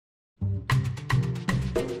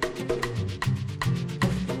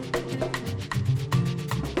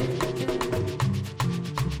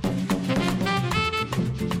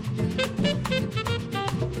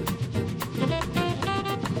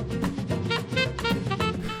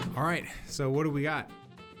All right. So what do we got?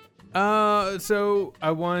 So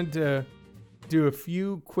I wanted to do a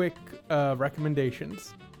few quick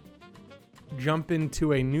recommendations. Jump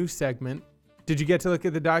into a new segment. Did you get to look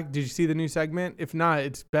at the doc? Did you see the new segment? If not,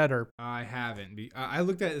 it's better. I haven't. I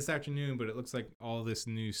looked at it this afternoon, but it looks like all this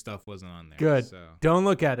new stuff wasn't on there. Good. So. Don't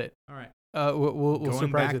look at it. All right. We'll Going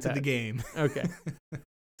surprise back with to that. the game. Okay.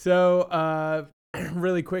 So,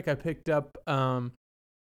 really quick, I picked up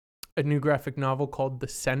a new graphic novel called The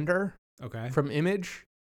Sender Okay. from Image,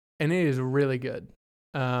 and it is really good.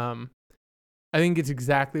 I think it's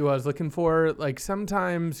exactly what I was looking for. Like,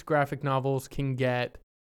 sometimes graphic novels can get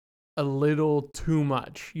a little too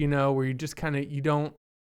much, where you just you don't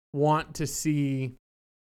want to see,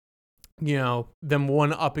 them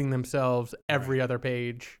one-upping themselves every other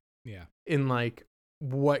page. Yeah. In like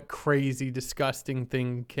what crazy, disgusting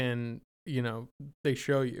thing can, they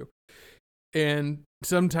show you. And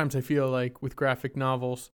sometimes I feel like with graphic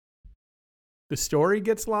novels, the story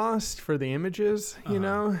gets lost for the images,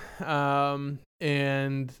 and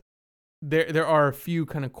there are a few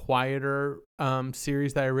kind of quieter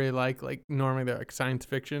series that I really like normally they're like science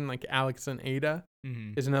fiction, like Alex and Ada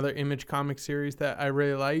is another Image comic series that I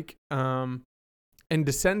really like. And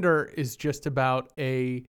Descender is just about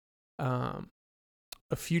a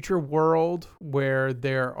future world where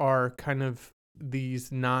there are kind of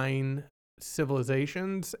these 9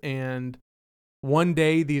 civilizations, and one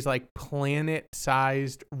day these like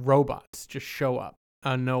planet-sized robots just show up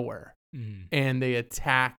out of nowhere, and they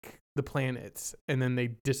attack the planets, and then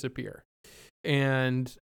they disappear.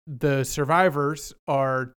 And the survivors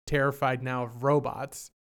are terrified now of robots,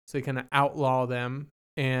 so they kind of outlaw them,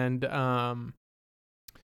 and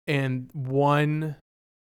one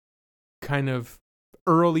kind of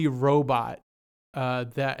early robot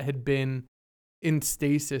that had been in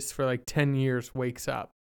stasis for like 10 years wakes up.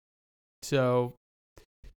 So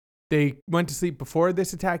they went to sleep before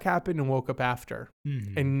this attack happened and woke up after.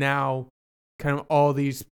 And now kind of all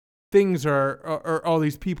these things or all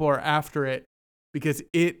these people are after it because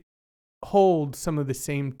it holds some of the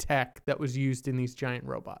same tech that was used in these giant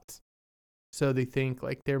robots. So they think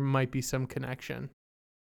like there might be some connection.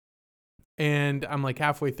 And I'm like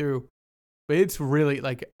halfway through, but it's really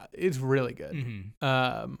good.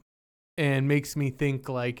 And makes me think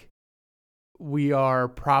like we are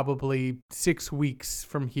probably 6 weeks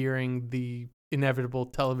from hearing the inevitable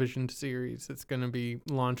television series that's going to be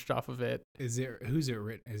launched off of it. Who's it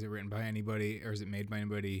written? Is it written by anybody, or is it made by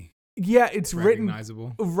anybody? Yeah, it's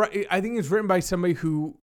recognizable. Right. I think it's written by somebody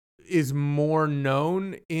who is more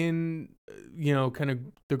known in, kind of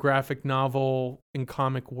the graphic novel and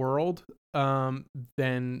comic world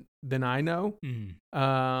than I know.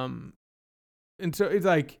 And so it's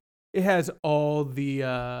like it has all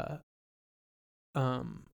the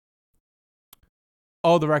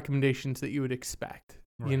recommendations that you would expect,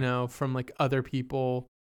 from like other people,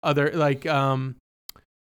 like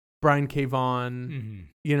Brian K. Vaughan,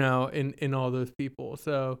 and all those people.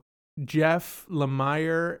 So Jeff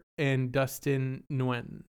Lemire and Dustin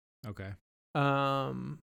Nguyen. Okay.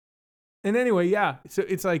 And anyway, yeah. So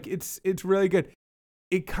it's like it's really good.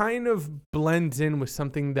 It kind of blends in with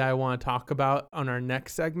something that I want to talk about on our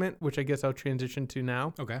next segment, which I guess I'll transition to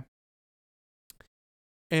now. Okay.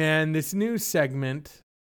 And this new segment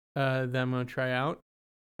that I'm going to try out,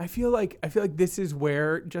 I feel like this is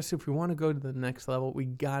where, just if we want to go to the next level, we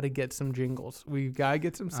got to get some jingles. We've got to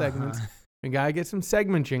get some segments. We got to get some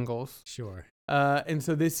segment jingles. Sure. And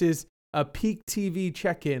so this is a Peak TV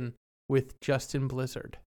check-in with Justin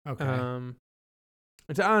Blizzard. Okay. So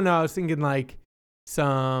I don't know. I was thinking like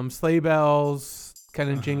some sleigh bells,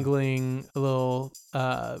 kind of jingling, a little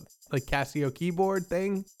like Casio keyboard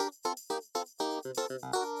thing.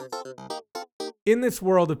 In this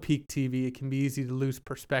world of Peak TV, it can be easy to lose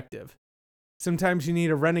perspective. Sometimes you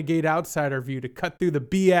need a renegade outsider view to cut through the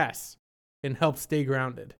BS and help stay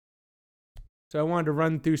grounded. So I wanted to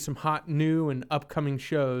run through some hot new and upcoming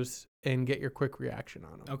shows and get your quick reaction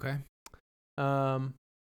on them. Okay.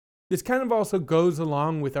 This kind of also goes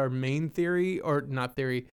along with our main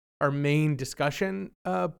our main discussion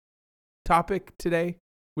topic today,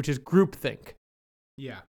 which is groupthink.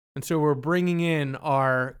 Yeah. And so we're bringing in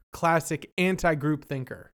our classic anti-group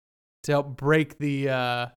thinker to help break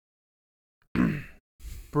the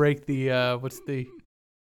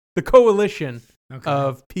coalition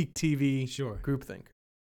of Peak TV groupthink.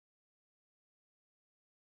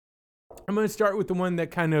 I'm going to start with the one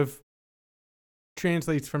that kind of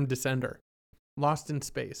translates from Descender, Lost in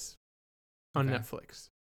Space on Netflix,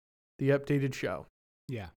 the updated show.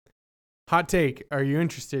 Yeah. Hot take. Are you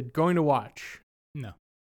interested? Going to watch? No.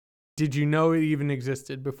 Did you know it even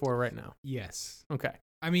existed before right now? Yes. Okay.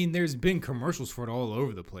 I mean, there's been commercials for it all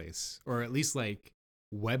over the place, or at least like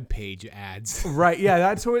web page ads. Right. Yeah.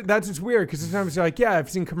 That's what's weird. Because sometimes you're like, yeah, I've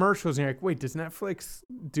seen commercials, and you're like, wait, does Netflix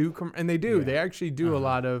do? And they do. Yeah. They actually do a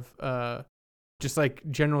lot of just like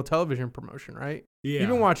general television promotion, right? Yeah. You've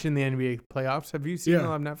been watching the NBA playoffs. Have you seen a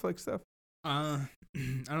lot of Netflix stuff? I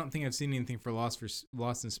don't think I've seen anything for Lost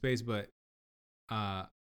in Space, but I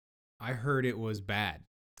heard it was bad.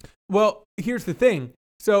 Well, here's the thing.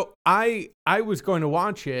 So I was going to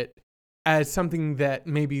watch it as something that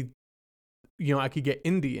maybe, I could get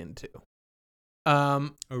indie into.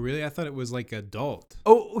 Oh, really? I thought it was like adult.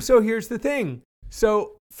 Oh, so here's the thing.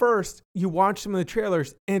 So first, you watch some of the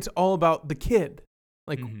trailers, and it's all about the kid,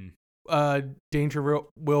 like Danger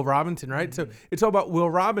Will Robinson, right? Mm-hmm. So it's all about Will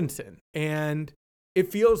Robinson, and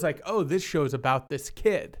it feels like, oh, this show's about this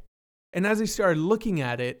kid. And as I started looking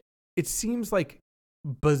at it, it seems like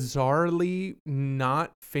bizarrely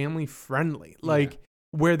not family friendly, like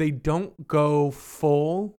where they don't go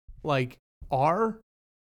full like R,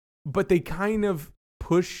 but they kind of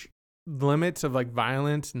push limits of like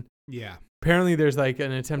violence, and apparently there's like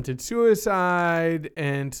an attempted suicide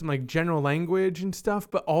and some like general language and stuff,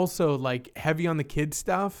 but also like heavy on the kid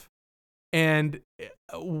stuff. And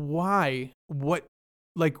what's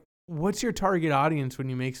your target audience when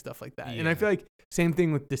you make stuff like that? And I feel like same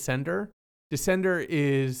thing with Descender. Descender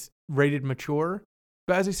is rated mature,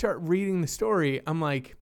 but as I start reading the story, I'm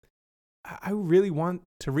like, I really want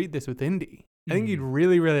to read this with Indy. I think you'd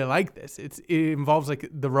really, really like this. It involves like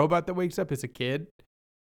the robot that wakes up is a kid,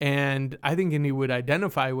 and I think Indy would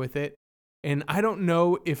identify with it. And I don't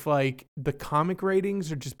know if like the comic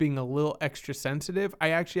ratings are just being a little extra sensitive. I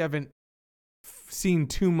actually haven't seen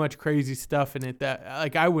too much crazy stuff in it that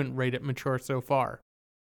like I wouldn't rate it mature so far.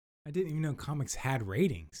 I didn't even know comics had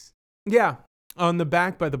ratings. Yeah, on the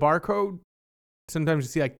back by the barcode, sometimes you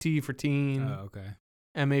see like T for teen. Oh, okay.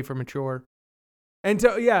 MA for mature. And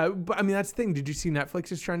so, yeah, but I mean, that's the thing. Did you see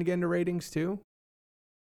Netflix is trying to get into ratings too?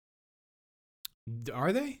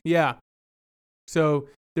 Are they? Yeah. So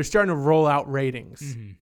they're starting to roll out ratings.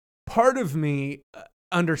 Mm-hmm. Part of me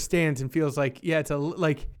understands and feels like, yeah, it's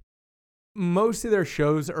like most of their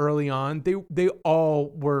shows early on, they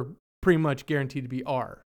all were pretty much guaranteed to be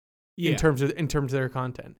R in terms of their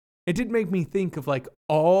content. It did make me think of like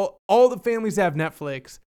all the families that have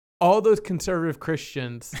Netflix, all those conservative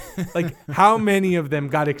Christians, like how many of them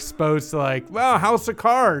got exposed to like, well, House of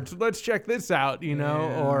Cards, let's check this out,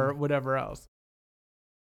 or whatever else.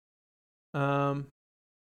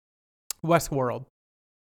 Westworld.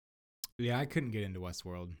 Yeah, I couldn't get into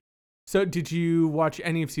Westworld. So did you watch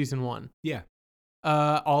any of season 1? Yeah.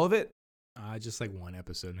 All of it? Just like one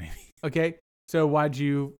episode maybe. Okay. So why'd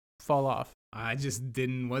you fall off? I just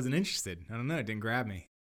wasn't interested. I don't know. It didn't grab me.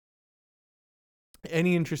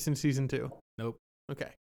 Any interest in season 2? Nope. Okay.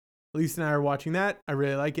 Lisa and I are watching that. I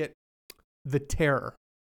really like it. The Terror.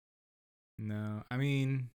 No, I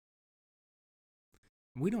mean,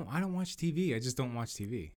 I don't watch TV. I just don't watch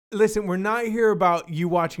TV. Listen, we're not here about you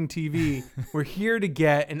watching TV. We're here to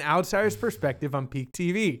get an outsider's perspective on peak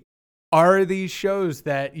TV. Are these shows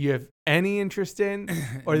that you have any interest in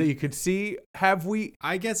or that you could see?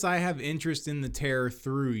 I guess I have interest in The Terror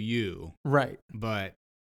through you. Right. But.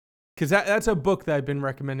 Because that's a book that I've been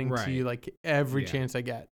recommending to you like every chance I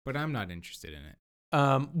get. But I'm not interested in it.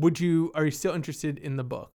 Are you still interested in the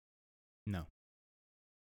book? No.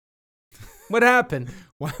 What happened?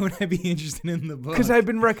 Why would I be interested in the book? Because I've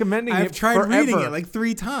been recommending it I've tried forever. reading it like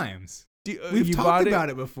 3 times. We've talked about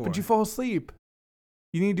it before. But you fall asleep.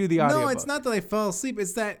 You need to do the audio. No, it's not that I fell asleep.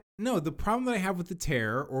 It's that, the problem that I have with The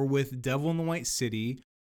Terror or with Devil in the White City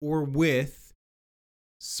or with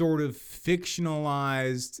sort of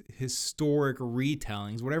fictionalized historic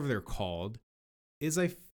retellings, whatever they're called, is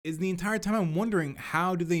the entire time I'm wondering,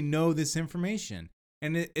 how do they know this information?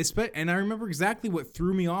 And I remember exactly what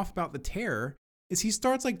threw me off about The Terror is he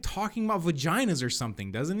starts like talking about vaginas or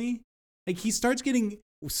something, doesn't he? Like he starts getting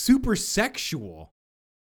super sexual.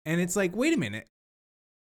 And it's like, wait a minute.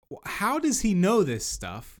 How does he know this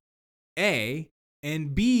stuff? A,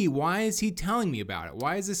 and B, why is he telling me about it?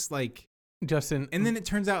 Why is this like Justin? And then it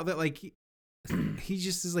turns out that like he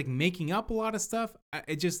just is like making up a lot of stuff.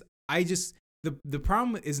 The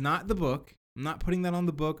problem is not the book. I'm not putting that on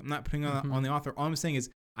the book. I'm not putting it on the author. All I'm saying is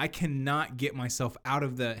I cannot get myself out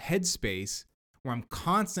of the headspace where I'm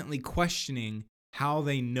constantly questioning how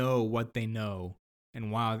they know what they know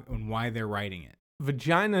and why they're writing it.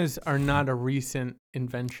 Vaginas are not a recent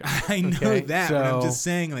invention. I know that, but I'm just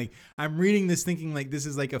saying, like, I'm reading this thinking like this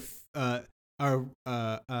is like of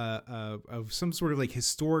some sort of like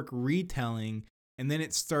historic retelling, and then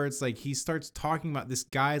it starts like he starts talking about this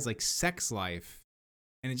guy's like sex life,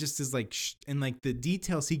 And it just is like, and like the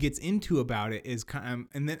details he gets into about it is kind of,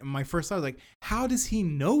 and then my first thought was like, how does he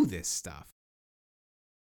know this stuff?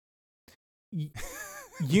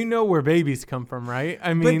 You know where babies come from, right?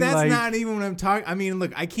 I mean, but that's like, not even what I'm talking. I mean,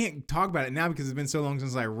 look, I can't talk about it now because it's been so long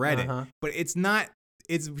since I read it. But it's not.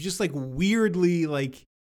 It's just like weirdly like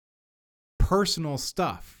personal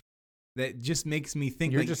stuff that just makes me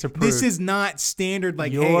think. You're like, just a prude. This is not standard.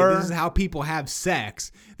 Like, hey, this is how people have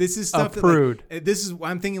sex. This is stuff that like, this is.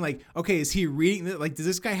 I'm thinking like, okay, is he reading? Like, does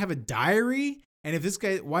this guy have a diary? And if this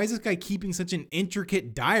guy, why is this guy keeping such an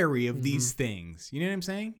intricate diary of these things? You know what I'm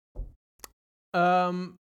saying?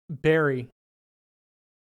 Barry.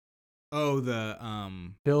 Oh, the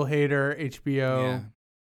Bill Hader, HBO. Yeah.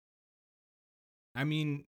 I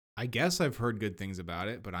mean, I guess I've heard good things about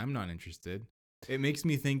it, but I'm not interested. It makes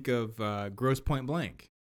me think of Gross Point Blank.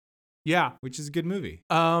 Yeah, which is a good movie.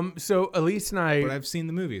 So Elise and I, but I've seen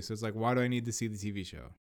the movie, so it's like, why do I need to see the TV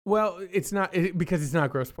show? Well, it's not because it's not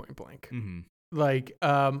Gross Point Blank. Mm-hmm. Like,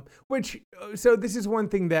 so this is one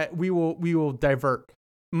thing that we will divert.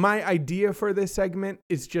 My idea for this segment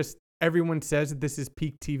is just everyone says that this is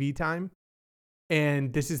peak TV time,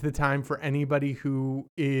 and this is the time for anybody who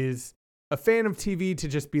is a fan of TV to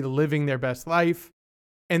just be living their best life.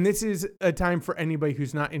 And this is a time for anybody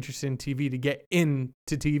who's not interested in TV to get into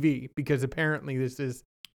TV, because apparently this is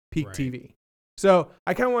peak TV. So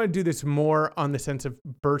I kind of want to do this more on the sense of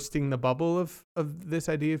bursting the bubble of this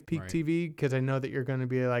idea of peak TV, because I know that you're going to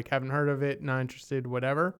be like, haven't heard of it, not interested,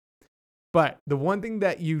 whatever. But the one thing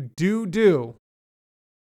that you do,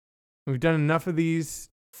 we've done enough of these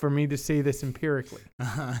for me to say this empirically,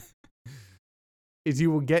 is you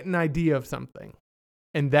will get an idea of something,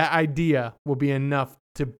 and that idea will be enough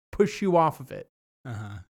to push you off of it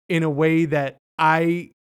in a way that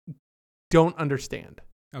I don't understand.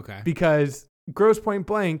 Okay. Because Gross Point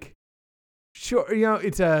Blank, sure,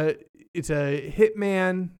 it's a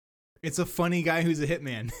hitman. It's a funny guy who's a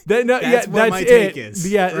hitman. That's what my take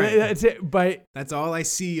is. Yeah, that's it. But that's all I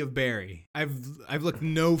see of Barry. I've looked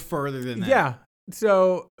no further than that. Yeah.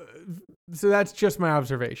 So that's just my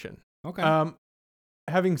observation. Okay.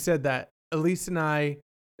 Having said that, Elise and I,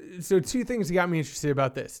 so two things that got me interested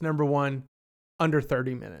about this. Number one, under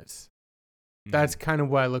 30 minutes. That's kind of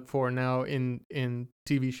what I look for now in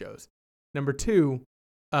TV shows. Number two,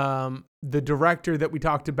 the director that we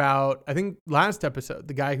talked about, I think last episode,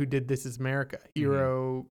 the guy who did This Is America,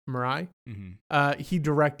 Hiro Murai, he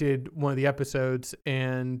directed one of the episodes,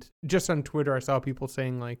 and just on Twitter I saw people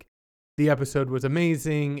saying like the episode was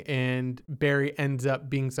amazing, and Barry ends up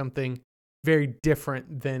being something very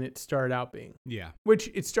different than it started out being. Yeah. Which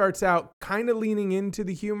it starts out kind of leaning into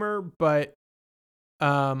the humor, but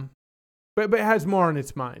it has more on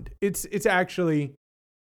its mind. It's actually,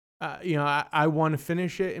 I want to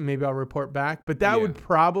finish it and maybe I'll report back. But that would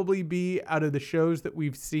probably be, out of the shows that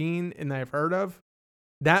we've seen and I've heard of,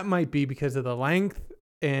 that might be, because of the length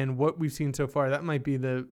and what we've seen so far, that might be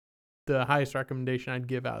the highest recommendation I'd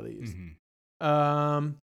give out of these.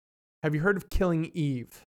 Have you heard of Killing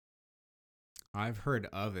Eve? I've heard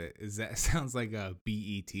of it. Sounds like a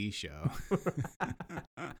BET show.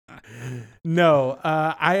 No,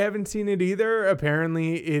 I haven't seen it either.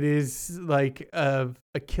 Apparently it is like a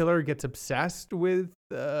killer gets obsessed with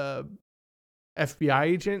FBI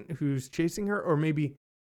agent who's chasing her, or maybe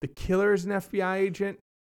the killer is an FBI agent,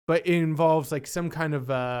 but it involves like some kind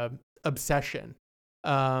of obsession.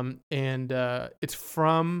 And it's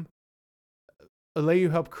from a lady who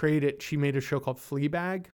helped create it. She made a show called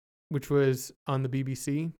Fleabag, which was on the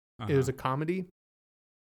BBC. It was a comedy,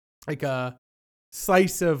 like a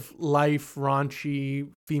slice of life, raunchy,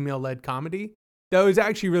 female-led comedy. That was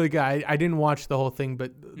actually really good. I didn't watch the whole thing,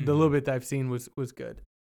 but the little bit that I've seen was good.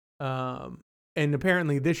 And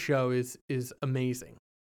apparently this show is amazing.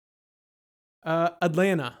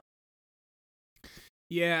 Atlanta.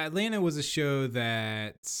 Yeah, Atlanta was a show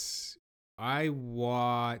that I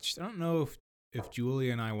watched. I don't know if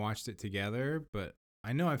Julia and I watched it together, but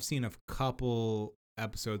I know I've seen a couple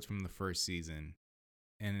episodes from the first season.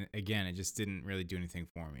 And again, it just didn't really do anything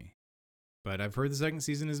for me. But I've heard the second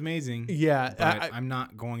season is amazing. Yeah. But I'm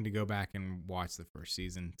not going to go back and watch the first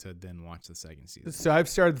season to then watch the second season. So I've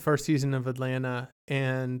started the first season of Atlanta.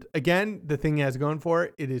 And again, the thing it has going for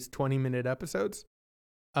it is 20-minute episodes.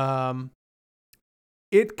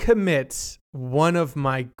 It commits one of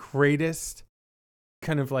my greatest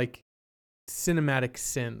kind of like cinematic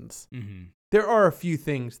sins. There are a few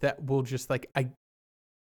things that will just like,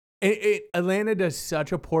 Atlanta does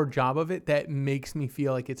such a poor job of it that makes me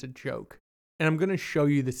feel like it's a joke. And I'm going to show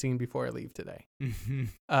you the scene before I leave today.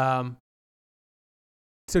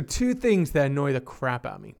 So two things that annoy the crap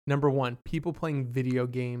out of me. Number one, people playing video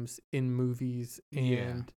games in movies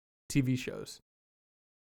and TV shows.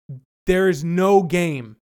 There is no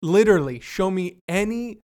game. Literally, show me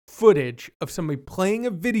any footage of somebody playing a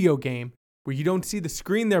video game where you don't see the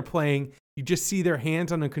screen they're playing, you just see their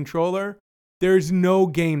hands on a controller. There's no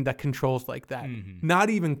game that controls like that. Mm-hmm. Not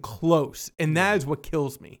even close. And that is what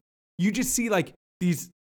kills me. You just see like these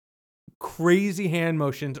crazy hand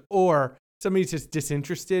motions, or somebody's just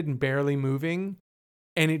disinterested and barely moving,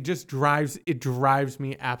 and it just drives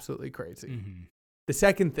me absolutely crazy. Mm-hmm. The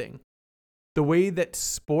second thing, the way that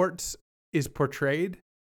sports is portrayed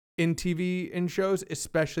in TV and shows,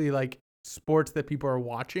 especially like sports that people are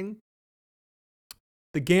watching.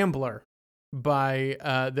 The Gambler by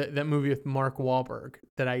that movie with Mark Wahlberg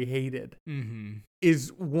that I hated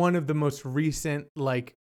is one of the most recent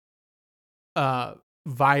like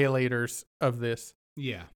violators of this.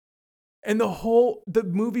 Yeah. And the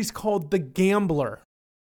movie's called The Gambler.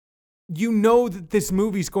 You know that this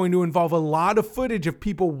movie's going to involve a lot of footage of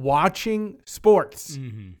people watching sports.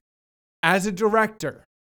 Mm-hmm. As a director,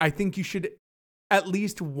 I think you should at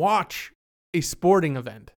least watch a sporting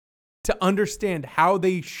event to understand how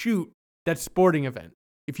they shoot that sporting event.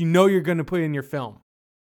 If you know you're going to put it in your film.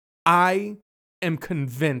 I am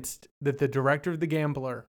convinced that the director of The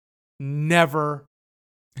Gambler never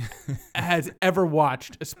has ever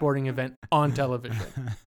watched a sporting event on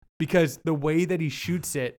television, because the way that he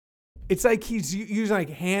shoots it, it's like he's using like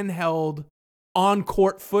handheld on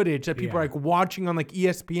court footage that people are like watching on like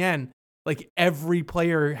ESPN. Like every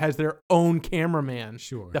player has their own cameraman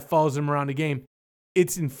that follows them around a game.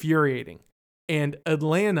 It's infuriating. And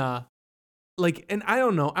Atlanta, like, and I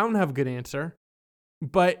don't know, I don't have a good answer,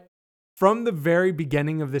 but from the very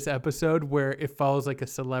beginning of this episode where it follows like a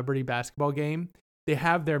celebrity basketball game, they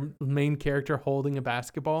have their main character holding a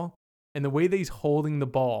basketball, and the way that he's holding the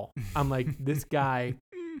ball, I'm like, this guy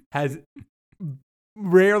has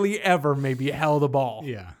rarely ever maybe held a ball.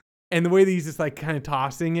 Yeah. And the way that he's just like kind of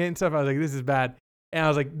tossing it and stuff, I was like, this is bad. And I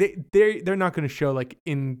was like, they're not going to show like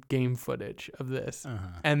in-game footage of this.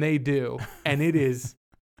 And they do. And it is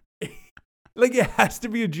like, it has to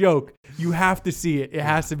be a joke. You have to see it. It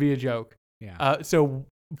has to be a joke. Yeah. So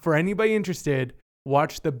for anybody interested,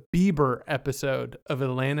 watch the Bieber episode of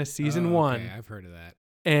Atlanta season 1. Okay, I've heard of that.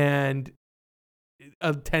 And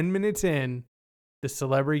 10 minutes in, the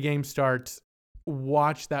celebrity game starts.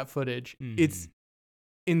 Watch that footage. It's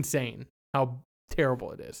insane how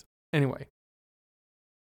terrible it is. Anyway.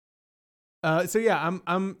 So yeah,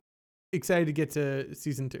 I'm excited to get to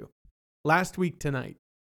season 2. Last week tonight.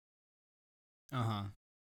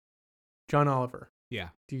 John Oliver. Yeah.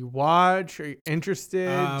 Do you watch? Are you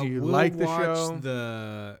interested? Do you like the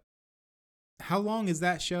show? How long is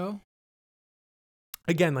that show?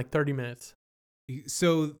 Again, like 30 minutes.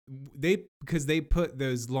 So because they put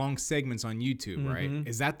those long segments on YouTube, right?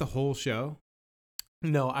 Is that the whole show?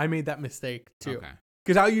 No, I made that mistake too. Okay.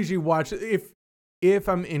 Because I'll usually watch if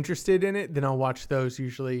I'm interested in it, then I'll watch those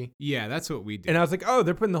usually. Yeah, that's what we do. And I was like, oh,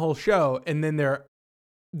 they're putting the whole show, and then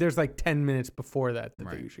there's like 10 minutes before that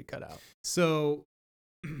they usually cut out. So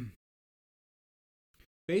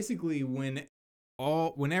basically, when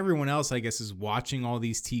everyone else, I guess, is watching all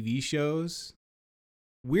these TV shows,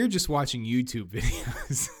 we're just watching YouTube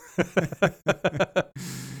videos.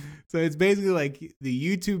 So it's basically like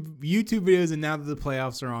the YouTube videos, and now that the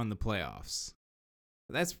playoffs are on, the playoffs.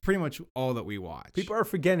 That's pretty much all that we watch. People are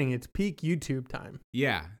forgetting it's peak YouTube time.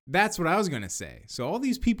 Yeah, that's what I was going to say. So all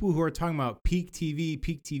these people who are talking about peak TV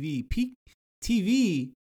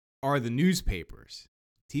are the newspapers.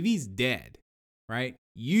 TV's dead, right?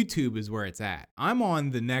 YouTube is where it's at. I'm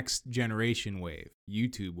on the next generation wave,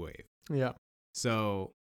 YouTube wave. Yeah.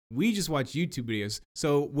 So we just watch YouTube videos.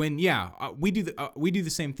 So when we do the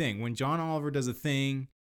same thing. When John Oliver does a thing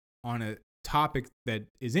on a topic that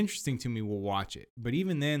is interesting to me, we'll watch it. But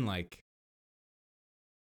even then, like,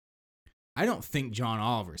 I don't think John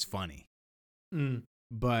Oliver's funny.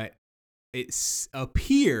 But it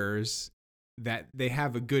appears that they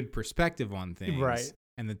have a good perspective on things, right?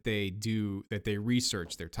 And that they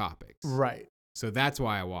research their topics, right? So that's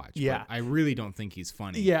why I watch. Yeah. But I really don't think he's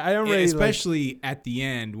funny. Yeah, I don't really, especially at the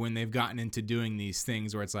end when they've gotten into doing these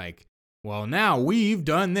things where it's like, well, now we've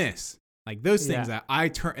done this. Like those things that I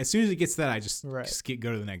turn, as soon as it gets to that, I just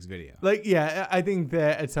go to the next video. Like, yeah, I think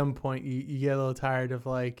that at some point you get a little tired of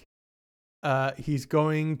like, he's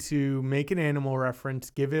going to make an animal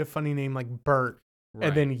reference, give it a funny name like Bert,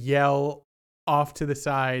 and then yell off to the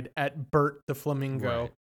side at Bert the flamingo,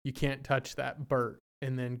 you can't touch that, Bert,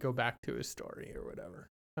 and then go back to his story or whatever.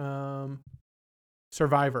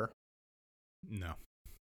 Survivor. No.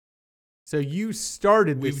 So you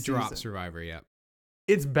started this We've dropped season. Survivor, yep.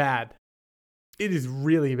 It's bad. It is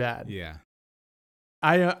really bad. Yeah.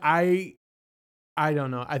 I don't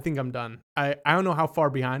know. I think I'm done. I don't know how far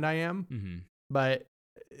behind I am, Mm-hmm. but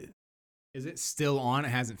Is it still on? It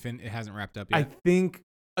hasn't wrapped up I yet? think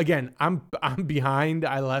again, I'm behind.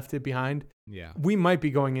 I left it behind. Yeah. We might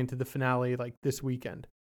be going into the finale like this weekend.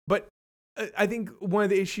 But I think one of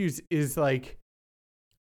the issues is like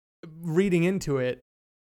reading into it.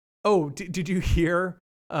 Oh, did you hear?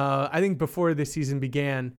 I think before this season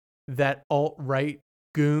began, that alt-right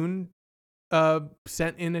goon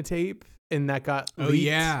sent in a tape, and that got leaked. Oh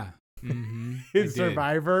yeah. Mm-hmm. His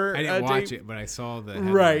Survivor. I didn't watch tape. it, but I saw the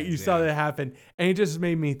Right, headlines, you saw that happen, and it just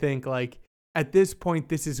made me think like, at this point,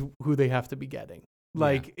 this is who they have to be getting.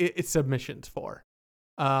 Like it's submissions for,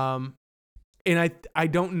 and I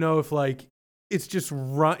don't know if like it's just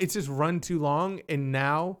run too long, and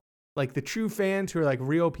now like the true fans who are like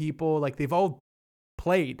real people, like they've all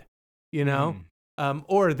played, you know,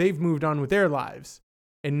 or they've moved on with their lives,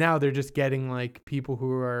 and now they're just getting like people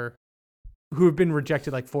who have been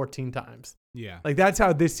rejected like 14 times. Yeah. Like that's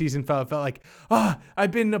how this season felt. It felt like,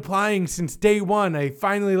 I've been applying since day one. They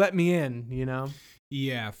finally let me in, you know?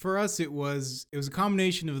 Yeah. For us, it was a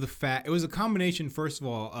combination of first of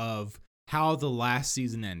all, of how the last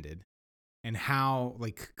season ended and how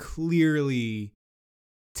like clearly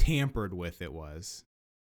tampered with it was.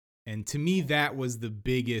 And to me, that was the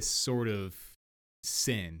biggest sort of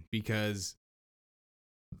sin, because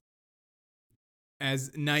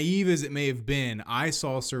as naive as it may have been, I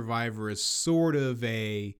saw Survivor as sort of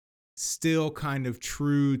a still kind of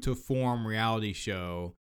true to form reality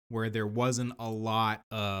show where there wasn't a lot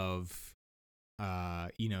of,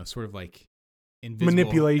 sort of like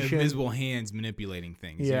invisible hands manipulating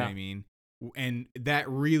things. You know what I mean? And that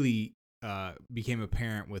really became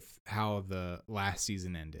apparent with how the last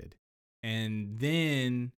season ended. And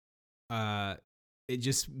then it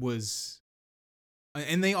just was.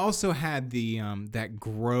 And they also had the that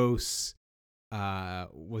gross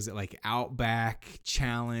was it like Outback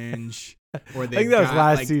challenge, or they I think that was got,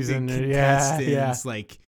 last like, season. the contestants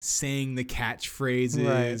like saying the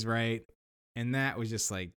catchphrases, right? And that was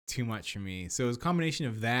just like too much for me. So it was a combination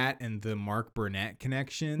of that and the Mark Burnett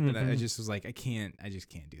connection that I just was like, I just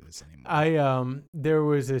can't do this anymore. There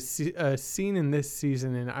was a scene in this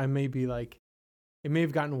season, and I may be like, it may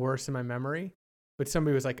have gotten worse in my memory. But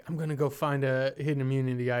somebody was like, I'm going to go find a hidden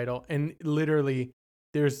immunity idol. And literally,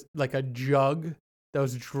 there's like a jug that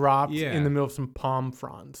was dropped in the middle of some palm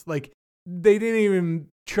fronds. Like, they didn't even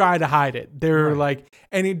try to hide it. They were like,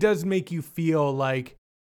 and it does make you feel like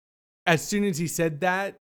as soon as he said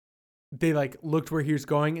that, they like looked where he was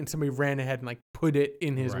going and somebody ran ahead and like put it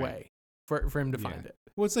in his way for him to find it.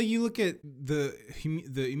 Well, it's like you look at the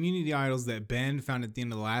immunity idols that Ben found at the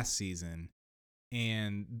end of the last season.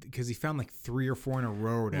 And because he found like 3 or 4 in a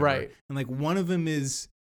row or whatever. Right. And like one of them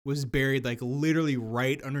was buried like literally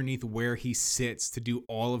right underneath where he sits to do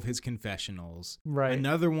all of his confessionals. Right.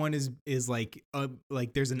 Another one is like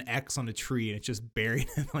there's an X on a tree and it's just buried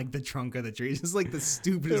in like the trunk of the tree. It's just like the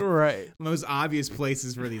stupidest, most obvious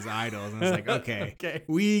places for these idols. And it's like, okay,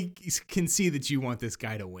 we can see that you want this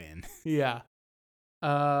guy to win. Yeah.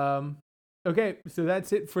 Okay, so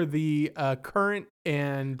that's it for the current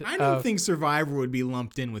and... I don't think Survivor would be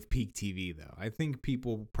lumped in with Peak TV, though. I think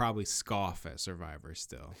people probably scoff at Survivor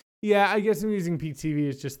still. Yeah, I guess I'm using Peak TV.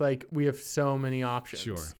 It's just like we have so many options.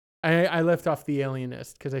 Sure. I left off The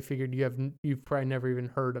Alienist because I figured you've probably never even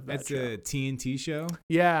heard of that show. That's a TNT show?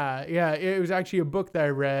 Yeah. It was actually a book that I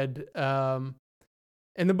read, and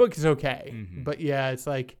the book is okay. Mm-hmm. But yeah, it's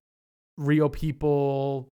like real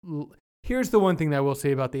people. Here's the one thing that I will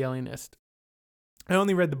say about The Alienist. I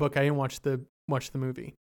only read the book. I didn't watch the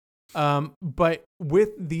movie. But with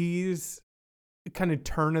these kind of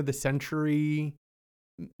turn of the century,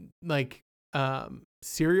 like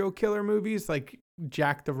serial killer movies, like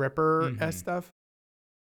Jack the Ripper stuff,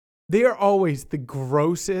 they are always the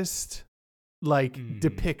grossest like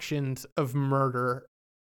depictions of murder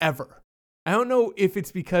ever. I don't know if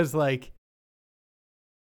it's because like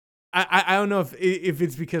I don't know if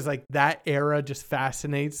it's because like that era just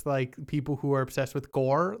fascinates like people who are obsessed with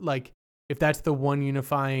gore. Like if that's the one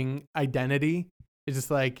unifying identity, it's just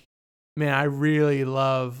like, man, I really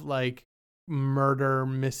love like murder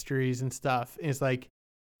mysteries and stuff. And it's like,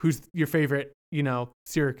 who's your favorite,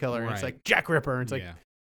 serial killer? And it's like Jack Ripper. And it's like,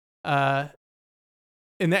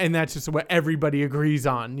 and that's just what everybody agrees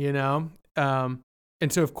on, And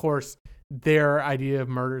so of course their idea of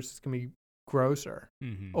murders is gonna be grosser,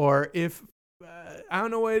 or if I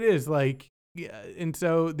don't know what it is like. Yeah, and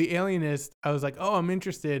so The Alienist, I was like, oh, I'm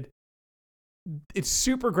interested. it's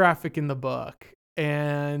super graphic in the book,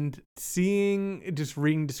 and just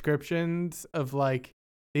reading descriptions of like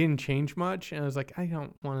they didn't change much, and I was like, I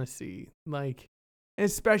don't want to see like,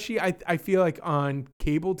 especially I feel like on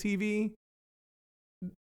cable TV,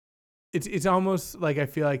 it's almost like I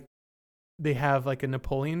feel like they have like a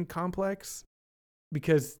Napoleon complex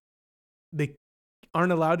because they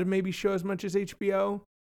aren't allowed to maybe show as much as HBO,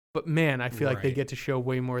 but man, I feel like they Right. get to show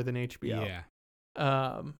way more than HBO.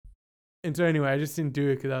 Yeah. And so anyway, I just didn't do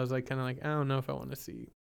it because I was like, kind of like, I don't know if I want to see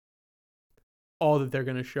all that they're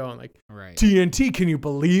gonna show on like Right. TNT. Can you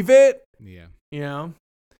believe it? Yeah. You know,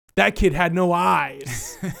 that kid had no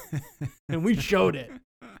eyes, and we showed it.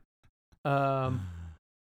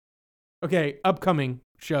 Okay, upcoming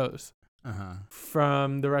shows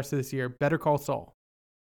from the rest of this year. Better Call Saul.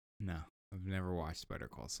 No, I've never watched Better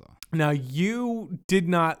Call Saul. Now, you did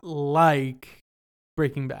not like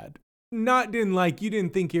Breaking Bad. You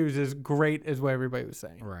didn't think it was as great as what everybody was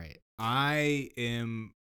saying. Right.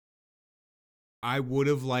 I would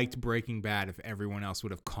have liked Breaking Bad if everyone else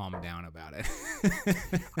would have calmed down about it.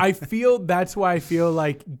 That's why I feel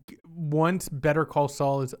like once Better Call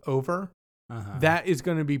Saul is over, that is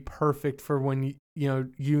going to be perfect for when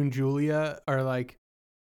you and Julia are like,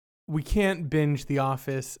 we can't binge The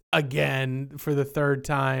Office again for the third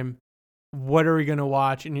time. What are we going to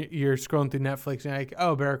watch? And you're scrolling through Netflix and you're like,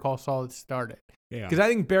 oh, Better Call Saul, let's start it. Yeah. Because I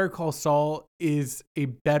think Better Call Saul is a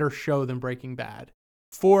better show than Breaking Bad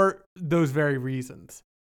for those very reasons.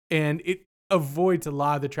 And it avoids a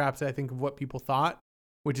lot of the traps, I think, of what people thought,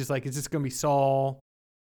 which is like, is this going to be Saul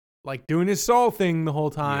like doing his Saul thing the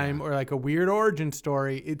whole time, or like a weird origin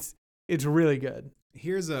story? It's really good.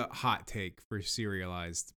 Here's a hot take for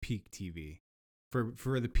serialized peak TV,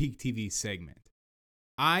 for the peak TV segment.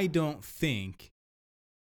 I don't think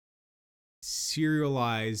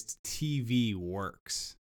serialized TV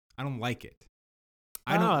works. I don't like it.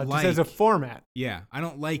 I don't like just as a format. Yeah, I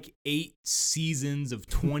don't like 8 seasons of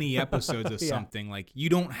 20 episodes of something. Like, you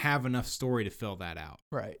don't have enough story to fill that out.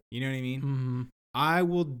 Right. You know what I mean? Mm-hmm. I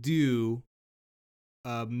will do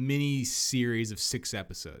a mini series of 6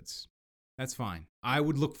 episodes. That's fine. I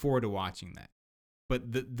would look forward to watching that.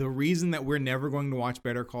 But the reason that we're never going to watch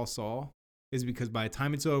Better Call Saul is because by the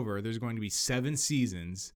time it's over, there's going to be 7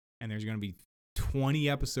 seasons, and there's going to be 20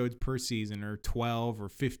 episodes per season, or 12 or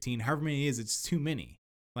 15, however many it is. It's too many.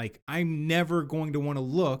 Like, I'm never going to want to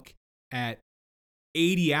look at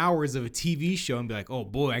 80 hours of a TV show and be like, oh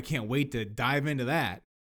boy, I can't wait to dive into that.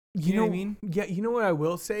 You know what I mean? Yeah, you know what I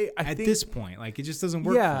will say? I think at this point, like, it just doesn't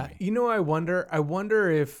work for me. You know what I wonder? I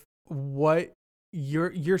wonder if what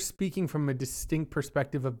you're speaking from a distinct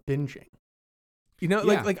perspective of binging. You know,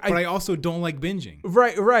 but I also don't like binging.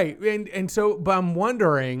 Right. And so, but I'm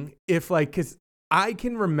wondering if, like, because I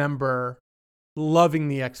can remember loving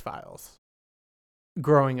the X-Files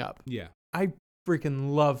growing up. Yeah. I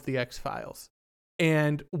freaking love the X-Files.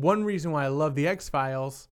 And one reason why I love the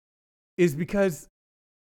X-Files is because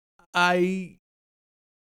I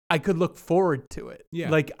could look forward to it.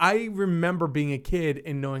 Yeah. Like, I remember being a kid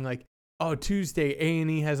and knowing, like, oh, Tuesday,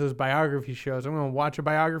 A&E has those biography shows. I'm going to watch a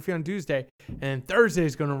biography on Tuesday. And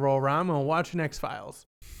Thursday's going to roll around. I'm going to watch an X-Files.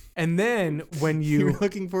 And then when you were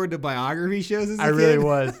looking forward to biography shows as a kid?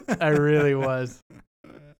 I really was.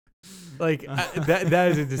 Like, that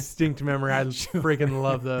is a distinct memory. I freaking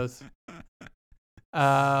love those.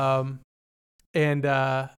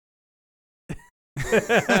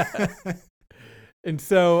 And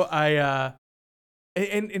so I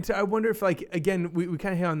and so I wonder if, like, again, we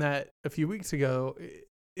kind of hit on that a few weeks ago.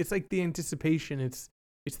 It's like the anticipation. It's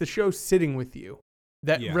the show sitting with you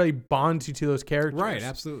that really bonds you to those characters. Right,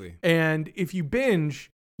 absolutely. And if you binge,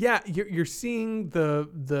 you're seeing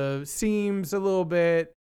the seams a little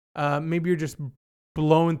bit. Maybe you're just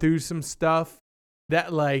blowing through some stuff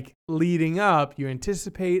that, like, leading up, you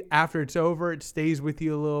anticipate. After it's over, it stays with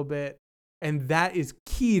you a little bit. And that is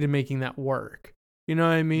key to making that work. You know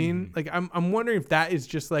what I mean? Mm. Like, I'm wondering if that is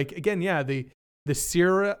just like, again, the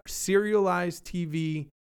serialized TV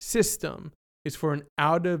system is for an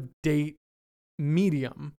out of date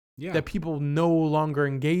medium that people no longer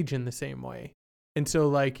engage in the same way. And so,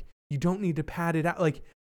 like, you don't need to pad it out. Like,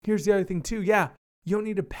 here's the other thing too. Yeah. You don't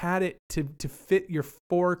need to pad it to fit your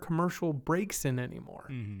 4 commercial breaks in anymore.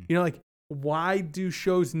 Mm-hmm. You know, like, why do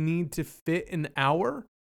shows need to fit an hour?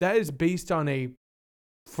 That is based on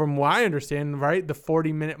from what I understand, right, the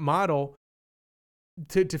 40-minute model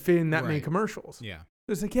to fit in that many commercials. Yeah.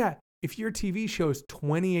 So it's like, if your TV show is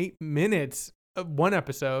 28 minutes of one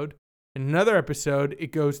episode, and another episode,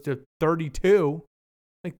 it goes to 32,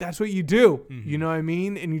 like, that's what you do. Mm-hmm. You know what I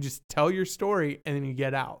mean? And you just tell your story, and then you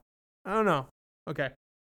get out. I don't know. Okay.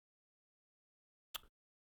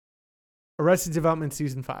 Arrested Development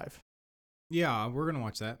season 5. Yeah, we're gonna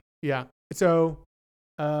watch that. Yeah. So,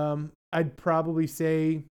 I'd probably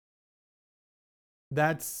say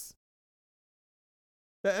that's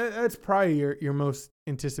probably your most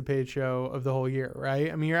anticipated show of the whole year,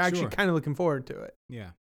 right? I mean, you're actually Sure. kind of looking forward to it.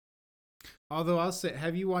 Yeah. Although I'll say,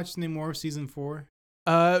 have you watched any more of season 4?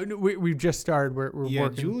 We've just started. We're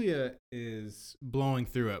working. Julia is blowing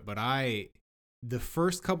through it, but the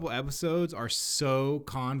first couple episodes are so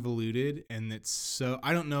convoluted, and it's so,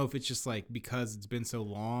 I don't know if it's just like because it's been so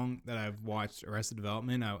long that I've watched Arrested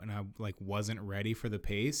Development and I like wasn't ready for the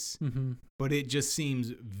pace, but it just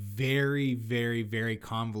seems very, very, very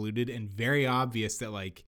convoluted and very obvious that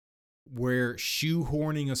like we're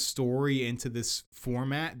shoehorning a story into this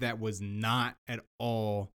format that was not at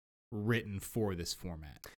all written for this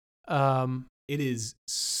format. It is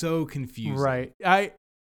so confusing. Right.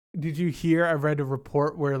 Did you hear? I read a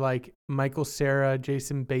report where like Michael Cera,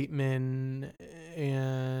 Jason Bateman,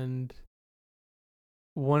 and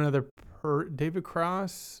one other David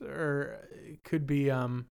Cross, or it could be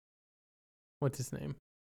what's his name?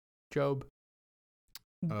 Job.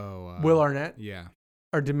 Will Arnett. Yeah.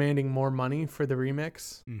 Are demanding more money for the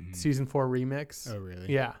remix, season 4 remix. Oh,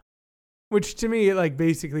 really? Yeah. Which to me, like,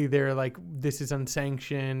 basically they're like, this is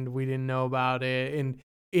unsanctioned. We didn't know about it. And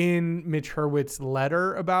in Mitch Hurwitz's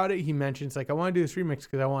letter about it, he mentions like, I want to do this remix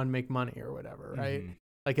because I want to make money or whatever, right?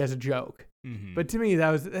 Like as a joke. But to me,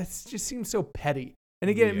 that just seems so petty. And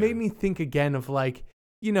again, it made me think again of like,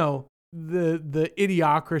 you know, the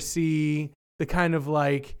idiocracy, the kind of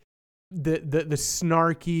like the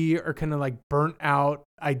snarky or kind of like burnt out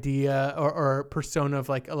idea or persona of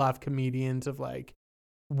like a lot of comedians of like,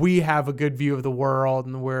 we have a good view of the world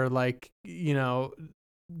and we're like, you know,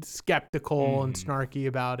 skeptical and snarky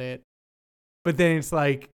about it. But then it's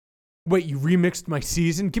like, wait, you remixed my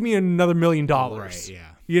season? Give me another $1 million. Right,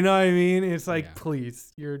 yeah. You know what I mean? It's like,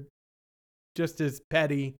 please, you're just as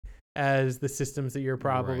petty as the systems that you're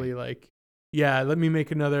probably like, yeah, let me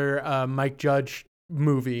make another Mike Judge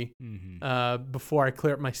movie before I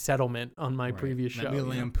clear up my settlement on my previous show. Let me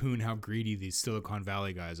lampoon how greedy these Silicon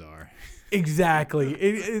Valley guys are.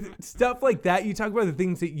 Exactly. Stuff like that. You talk about the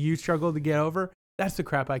things that you struggle to get over. That's the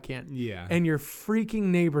crap I can't. Yeah. And your freaking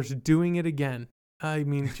neighbor's doing it again. I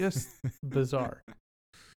mean, just bizarre.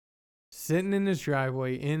 Sitting in his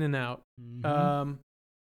driveway, in and out. And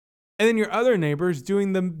then your other neighbor's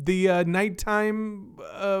doing the nighttime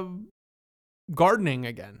gardening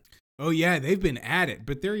again. Oh, yeah. They've been at it,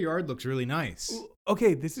 but their yard looks really nice.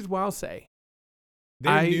 Okay, this is what I'll say.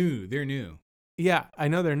 They're new. Yeah, I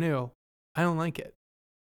know they're new. I don't like it.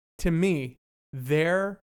 To me,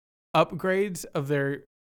 their upgrades of their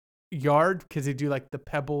yard, because they do like the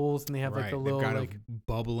pebbles and they have like a little like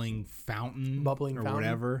bubbling fountain or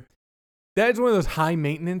whatever. That is one of those high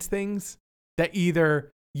maintenance things that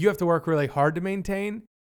either you have to work really hard to maintain,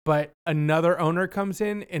 but another owner comes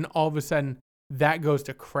in and all of a sudden that goes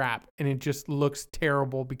to crap and it just looks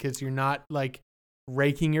terrible because you're not like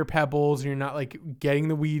raking your pebbles and you're not like getting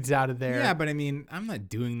the weeds out of there. Yeah, but I mean, I'm not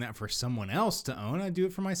doing that for someone else to own. I do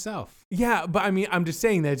it for myself. Yeah, but I mean, I'm just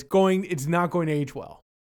saying that it's not going to age well.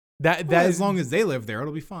 That as long as they live there,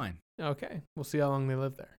 it'll be fine. Okay, we'll see how long they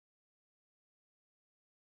live there.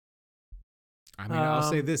 I mean, I'll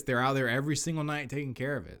say this: they're out there every single night taking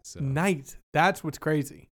care of it. So that's what's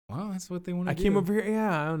crazy. Well, that's what they want to do. I came over here.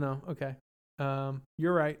 Yeah, I don't know. Okay,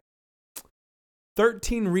 you're right.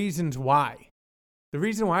 13 Reasons Why. The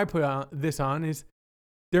reason why I put this on is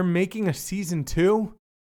they're making a season 2.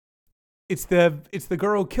 It's the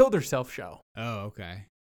girl who killed herself show. Oh, okay.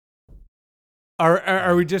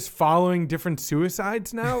 Are we just following different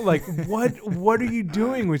suicides now? Like what are you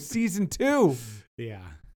doing with season 2? Yeah.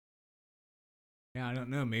 Yeah, I don't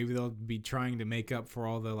know. Maybe they'll be trying to make up for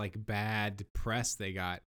all the like bad press they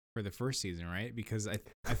got for the first season, right? Because I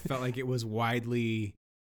felt like it was widely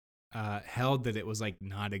held that it was like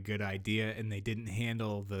not a good idea and they didn't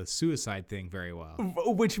handle the suicide thing very well.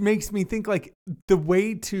 Which makes me think like the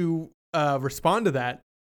way to respond to that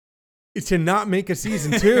is to not make a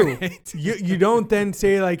season 2. Right. You don't then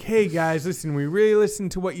say like, hey guys, listen, we really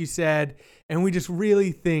listened to what you said and we just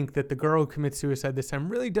really think that the girl who commits suicide this time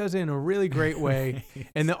really does it in a really great way. Right.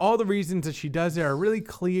 And that all the reasons that she does it are really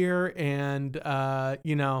clear and,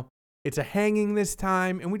 you know, it's a hanging this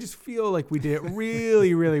time, and we just feel like we did it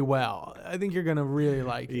really, really well. I think you're gonna really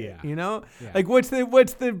like it. You know, like what's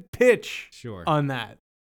the pitch on that?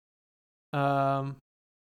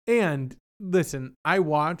 And listen, I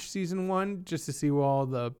watched season 1 just to see what all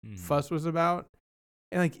the fuss was about,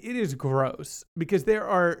 and like it is gross because there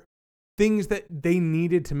are things that they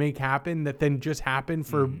needed to make happen that then just happened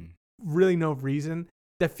for really no reason.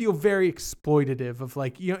 that feel very exploitative of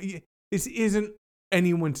like, this isn't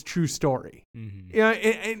anyone's true story. Mm-hmm.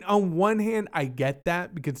 And on one hand, I get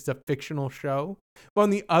that because it's a fictional show. But on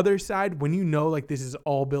the other side, when you know like this is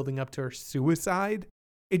all building up to her suicide,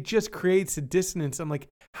 it just creates a dissonance. I'm like,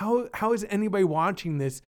 how is anybody watching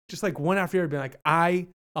this just like one after the other being like, I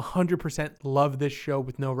 100% love this show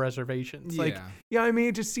with no reservations. Like, I mean,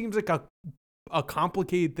 it just seems like a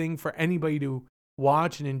complicated thing for anybody to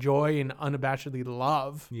watch and enjoy and unabashedly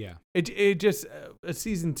love. Yeah. It just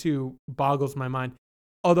season 2 boggles my mind.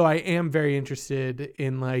 Although I am very interested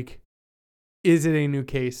in like, is it a new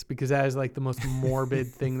case? Because that is like the most morbid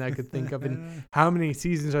thing that I could think of. And how many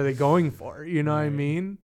seasons are they going for? You know what I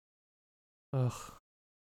mean? Ugh.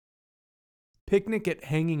 Picnic at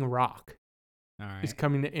Hanging Rock is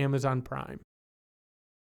coming to Amazon Prime.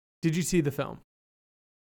 Did you see the film?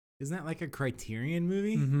 Isn't that like a Criterion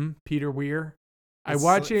movie? Mm-hmm. Peter Weir. I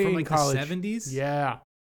watched it from in like college. The 70s? Yeah.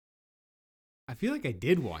 I feel like I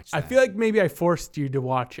did watch that. I feel like maybe I forced you to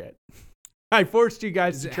watch it. I forced you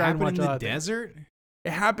guys to try and watch it. Does it happen in the desert?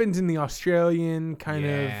 It happens in the Australian kind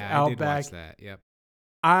of outback. I did watch that. Yep.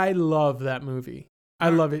 I love that movie. I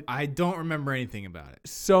love it. I don't remember anything about it.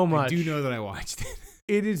 So much. I do know that I watched it.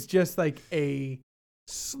 It is just like a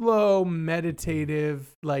slow,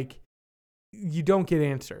 meditative, like you don't get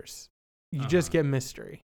answers. You just get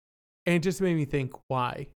mystery. And it just made me think,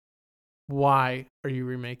 why? Why are you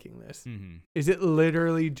remaking this? Mm-hmm. Is it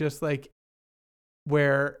literally just like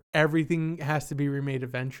where everything has to be remade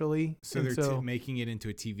eventually? So they're making it into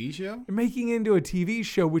a TV show? They're making it into a TV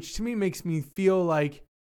show, which to me makes me feel like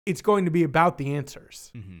it's going to be about the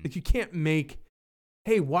answers. Mm-hmm. Like you can't make,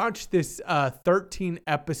 hey, watch this 13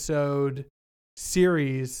 episode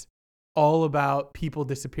series all about people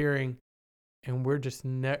disappearing. And we're just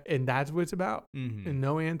and that's what it's about, and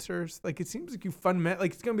no answers. Like it seems like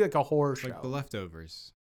like it's gonna be like a horror show, like The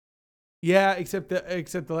Leftovers. Yeah, except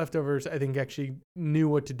the Leftovers, I think actually knew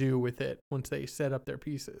what to do with it once they set up their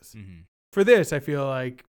pieces. Mm-hmm. For this, I feel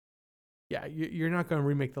like, yeah, you're not gonna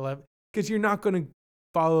remake because you're not gonna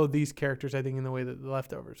follow these characters. I think in the way that the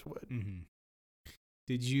Leftovers would. Mm-hmm.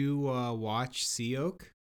 Did you watch Sea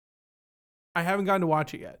Oak? I haven't gotten to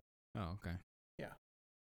watch it yet. Oh, okay.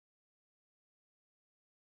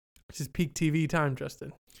 This is peak TV time,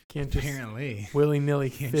 Justin. Can't just apparently willy-nilly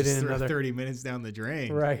fit in another 30 minutes down the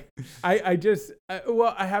drain. Right. I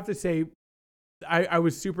have to say, I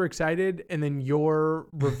was super excited, and then your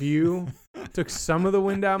review took some of the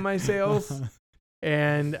wind out of my sails,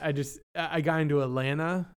 and I got into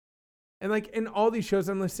Atlanta, and all these shows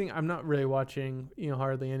I'm listing, I'm not really watching,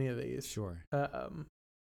 hardly any of these. Sure.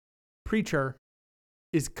 Preacher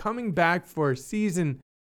is coming back for season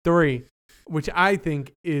 3. Which I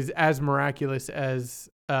think is as miraculous as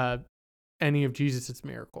any of Jesus'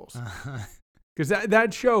 miracles. Because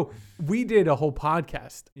that show, we did a whole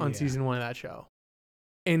podcast on season 1 of that show.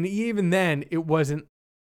 And even then, it wasn't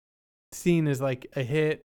seen as like a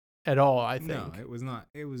hit at all, I think. No, it was not.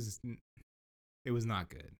 It was not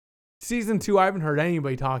good. Season 2, I haven't heard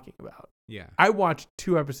anybody talking about. Yeah. I watched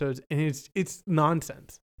 2 episodes, and it's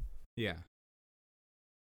nonsense. Yeah.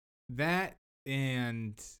 That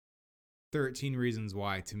and 13 Reasons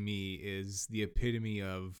Why, to me, is the epitome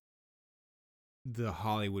of the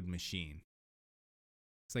Hollywood machine.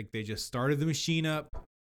 It's like they just started the machine up.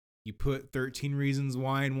 You put 13 Reasons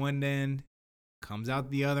Why in one end, comes out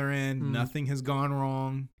the other end. Nothing has gone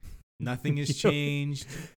wrong. Nothing has changed.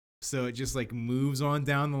 So it just like moves on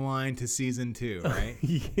down the line to season 2, right?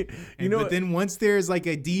 But then once there's like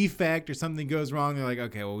a defect or something goes wrong, they're like,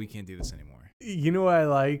 okay, well, we can't do this anymore. You know what I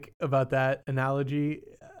like about that analogy?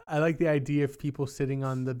 I like the idea of people sitting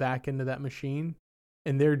on the back end of that machine,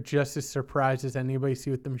 and they're just as surprised as anybody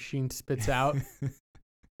see what the machine spits out.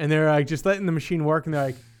 And they're like just letting the machine work, and they're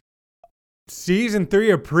like, season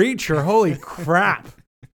 3 of Preacher, holy crap.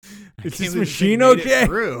 Is this machine okay?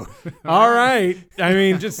 All right. I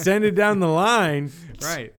mean, just send it down the line.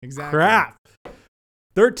 Right, exactly. Crap.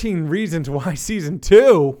 13 Reasons Why season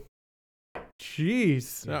 2.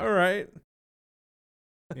 Jeez. Yeah. All right.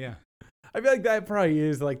 Yeah. I feel like that probably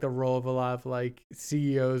is like the role of a lot of like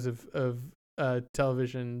CEOs of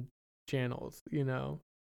television channels,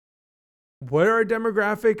 What do our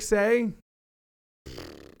demographics say?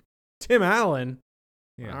 Tim Allen.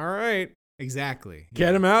 Yeah. All right. Exactly.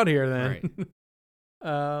 Get him out here then.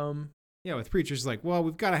 Right. Yeah, with Preachers, like, well,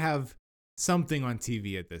 we've got to have something on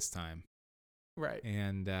TV at this time. Right.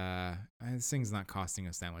 And this thing's not costing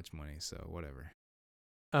us that much money, so whatever.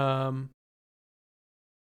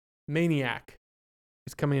 Maniac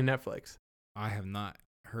is coming to Netflix. I have not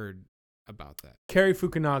heard about that. Cary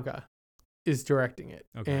Fukunaga is directing it.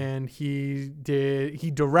 Okay. And he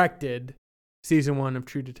directed season 1 of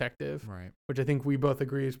True Detective, Right. which I think we both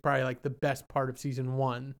agree is probably like the best part of season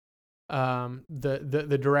 1.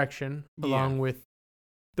 The direction along with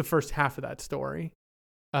the first half of that story.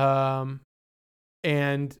 And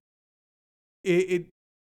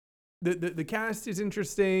the cast is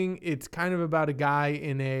interesting. It's kind of about a guy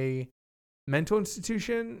in a mental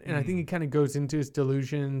institution, and I think he kind of goes into his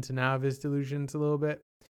delusions and out of his delusions a little bit.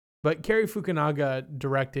 But Cary Fukunaga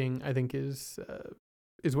directing, I think, is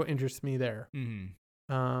what interests me there. Mm-hmm.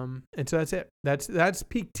 And so that's it. That's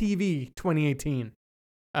peak TV 2018.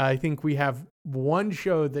 I think we have one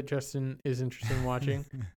show that Justin is interested in watching,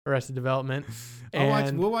 Arrested Development.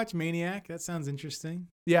 We'll watch Maniac. That sounds interesting.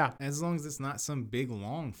 Yeah. As long as it's not some big,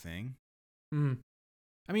 long thing. Mm.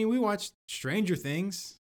 I mean, we watched Stranger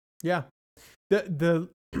Things. Yeah. The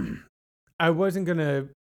I wasn't going to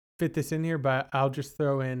fit this in here, but I'll just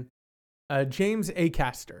throw in James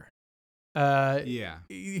Acaster.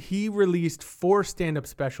 He released 4 stand-up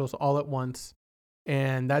specials all at once,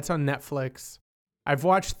 and that's on Netflix. I've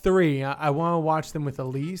watched 3. I want to watch them with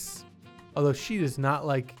Elise, although she does not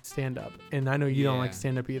like stand-up, and I know you don't like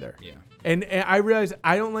stand-up either. Yeah. And I realize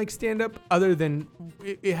I don't like stand-up other than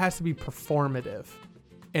it has to be performative,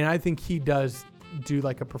 and I think he does do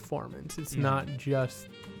like a performance. It's not just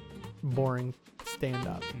boring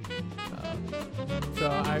stand-up. So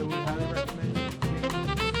I would highly recommend it.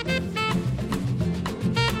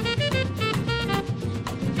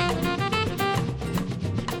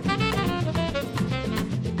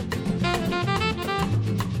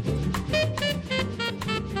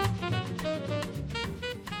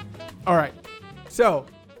 All right. So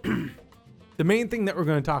the main thing that we're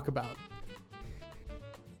going to talk about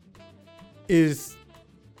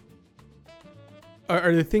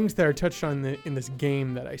are the things that are touched on in this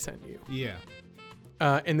game that I sent you. Yeah.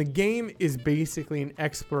 And the game is basically an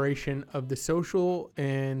exploration of the social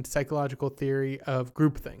and psychological theory of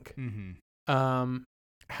groupthink. Mm-hmm.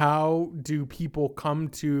 How do people come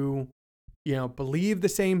to, believe the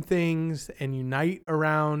same things and unite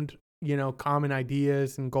around, common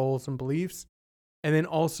ideas and goals and beliefs? And then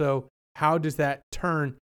also, how does that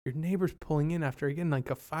turn? Your neighbor's pulling in after, again, like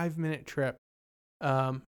a 5-minute trip.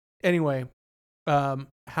 Anyway,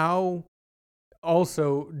 how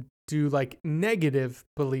also do like negative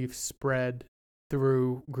beliefs spread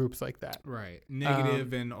through groups like that? Right.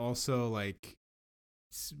 Negative and also like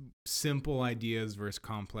simple ideas versus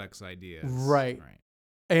complex ideas. Right.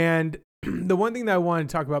 And the one thing that I wanted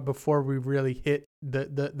to talk about before we really hit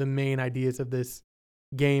the main ideas of this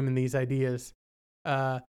game and these ideas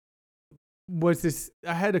was this.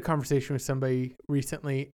 I had a conversation with somebody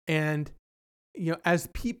recently, and as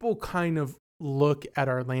people kind of look at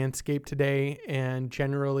our landscape today, and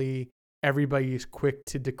generally everybody is quick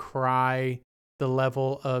to decry the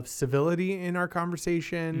level of civility in our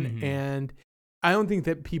conversation. Mm-hmm. And I don't think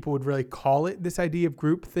that people would really call it this idea of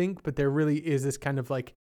groupthink, but there really is this kind of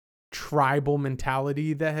like tribal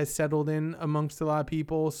mentality that has settled in amongst a lot of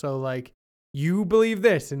people. So like, you believe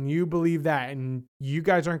this and you believe that, and you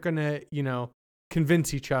guys aren't going to,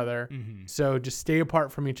 convince each other. Mm-hmm. So just stay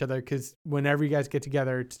apart from each other, because whenever you guys get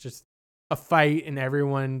together, it's just a fight, and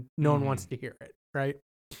no one wants to hear it, right?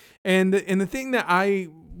 And the thing that I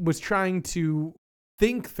was trying to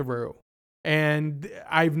think through, and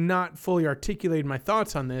I've not fully articulated my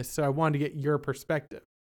thoughts on this, so I wanted to get your perspective,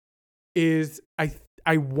 is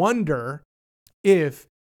I wonder if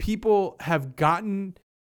people have gotten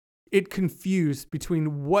it confused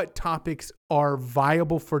between what topics are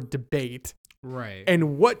viable for debate, right,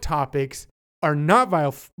 and what topics are not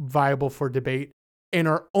viable for debate and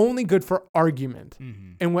are only good for argument.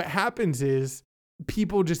 Mm-hmm. And what happens is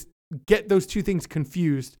people just get those two things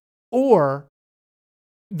confused, or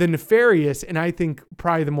the nefarious, and I think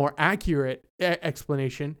probably the more accurate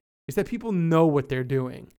explanation is that people know what they're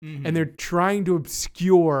doing, mm-hmm. and they're trying to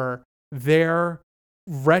obscure their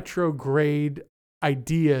retrograde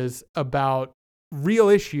ideas about real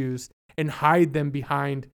issues and hide them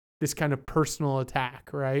behind this kind of personal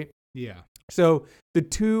attack, right? Yeah. So the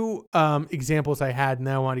two examples I had, and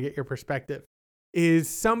then I want to get your perspective, is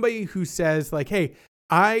somebody who says like, hey,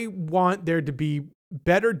 I want there to be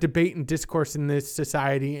better debate and discourse in this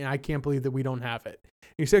society, and I can't believe that we don't have it.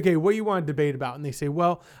 And you say, okay, what do you want to debate about? And they say,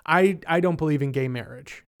 well, I don't believe in gay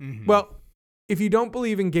marriage. Mm-hmm. Well, if you don't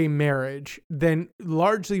believe in gay marriage, then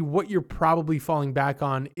largely what you're probably falling back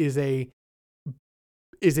on is a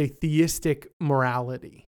theistic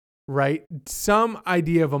morality, right? Some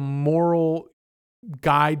idea of a moral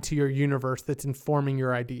guide to your universe that's informing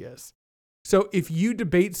your ideas. So if you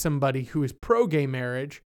debate somebody who is pro-gay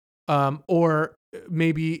marriage, or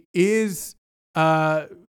maybe is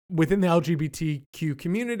within the LGBTQ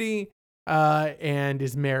community and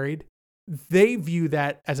is married, they view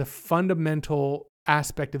that as a fundamental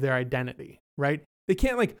aspect of their identity, right? They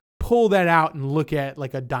can't like pull that out and look at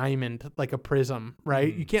like a diamond, like a prism,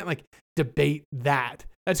 right? You can't like debate that.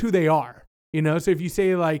 That's who they are, you know? So if you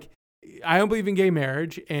say like, I don't believe in gay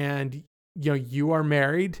marriage, and you know, you are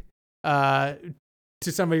married to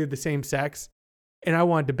somebody of the same sex, and I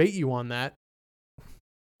want to debate you on that.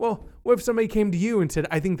 Well, what if somebody came to you and said,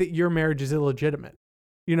 I think that your marriage is illegitimate?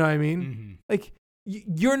 You know what I mean? Mm-hmm. Like,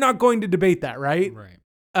 you're not going to debate that, right? Right.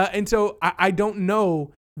 And so I don't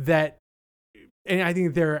know that, and I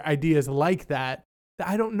think there are ideas like that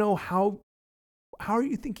I don't know how are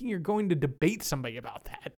you thinking you're going to debate somebody about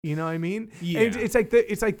that? You know what I mean? Yeah. And it's like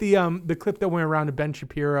the clip that went around to Ben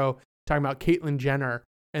Shapiro talking about Caitlyn Jenner,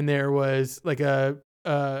 and there was like a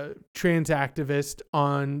trans activist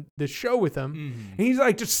on the show with him, and he's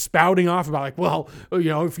like just spouting off about like, well, you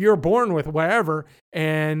know, if you're born with whatever,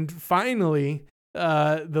 and finally,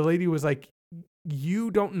 the lady was like,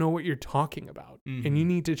 you don't know what you're talking about, and you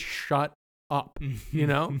need to shut up, you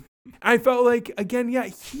know? I felt like, again, yeah,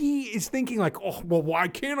 he is thinking like, oh, well, why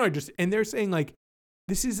can't I just, and they're saying like,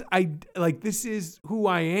 this is who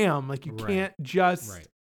I am. Like, you can't just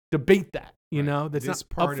debate that, you know, that's this not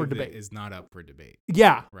part up for of debate. It is not up for debate.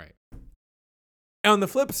 Yeah. Right. And on the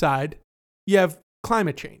flip side, you have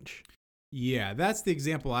climate change. Yeah. That's the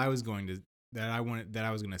example I was going to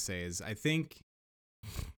say is, I think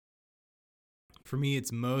for me,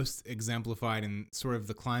 it's most exemplified in sort of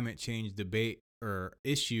the climate change debate or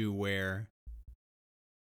issue where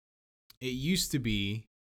it used to be,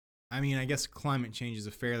 I mean, I guess climate change is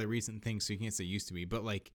a fairly recent thing, so you can't say used to be, but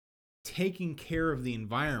like taking care of the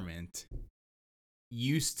environment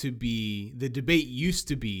the debate used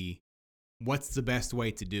to be, what's the best way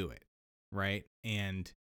to do it, right?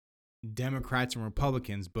 And Democrats and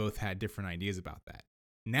Republicans both had different ideas about that.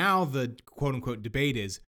 Now the quote unquote debate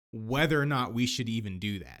is whether or not we should even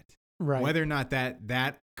do that. Right. Whether or not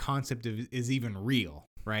that concept is even real,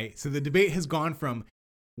 right? So the debate has gone from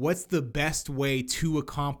what's the best way to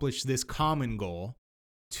accomplish this common goal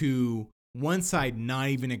to one side not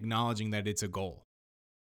even acknowledging that it's a goal.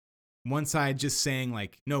 One side just saying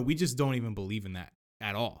like, no, we just don't even believe in that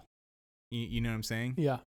at all. You know what I'm saying?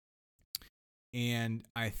 Yeah. And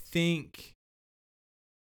I think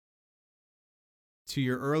to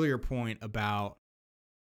your earlier point about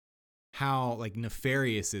how like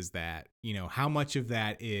nefarious is that, you know, how much of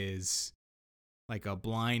that is like a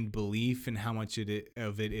blind belief and how much of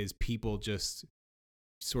it is people just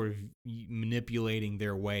sort of manipulating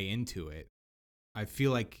their way into it. I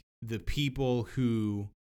feel like the people who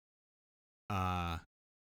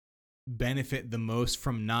benefit the most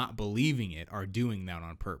from not believing it are doing that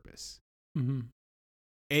on purpose. Mm-hmm.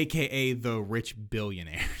 AKA the rich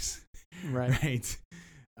billionaires. Right. Right.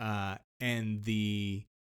 And the,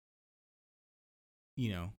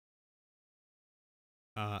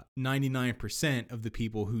 99% of the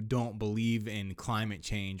people who don't believe in climate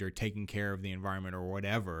change or taking care of the environment or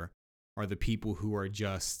whatever are the people who are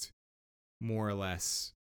just more or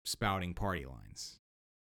less spouting party lines.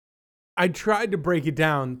 I tried to break it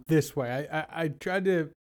down this way. I tried to,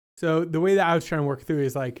 so the way that I was trying to work through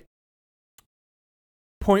is like,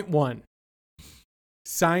 point one,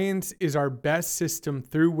 science is our best system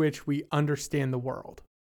through which we understand the world.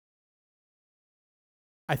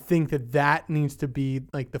 I think that needs to be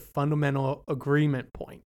like the fundamental agreement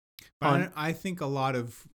point. I think a lot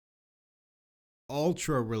of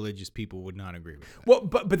ultra religious people would not agree with that. Well,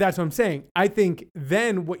 but that's what I'm saying. I think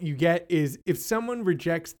then what you get is if someone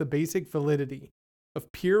rejects the basic validity of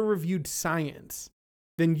peer-reviewed science,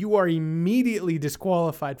 then you are immediately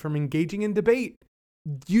disqualified from engaging in debate.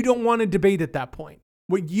 You don't want to debate at that point.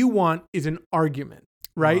 What you want is an argument,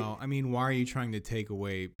 right? Well, I mean, why are you trying to take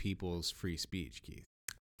away people's free speech, Keith?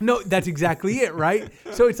 No, that's exactly it, right?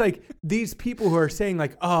 So it's like these people who are saying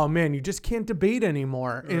like, oh man, you just can't debate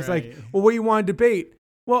anymore. And it's like, well, what do you want to debate?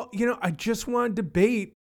 Well, I just want to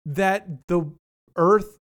debate that the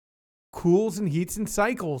earth cools and heats and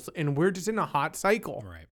cycles and we're just in a hot cycle.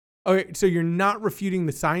 Right. Okay, so you're not refuting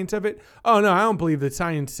the science of it? Oh no, I don't believe that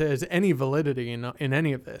science has any validity in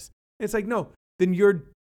any of this. It's like, no, then you're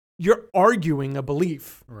arguing a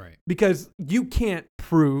belief. Right. Because you can't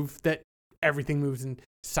prove that everything moves in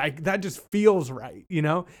that just feels right,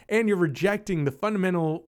 and you're rejecting the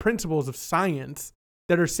fundamental principles of science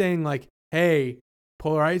that are saying like, hey,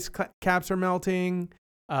 polar ice caps are melting,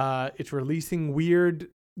 it's releasing weird,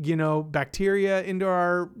 bacteria into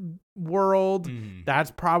our world.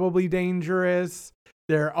 That's probably dangerous.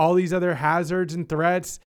 There are all these other hazards and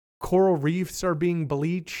threats. coral reefs are being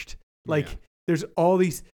bleached. Like Yeah. there's all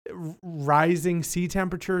these rising sea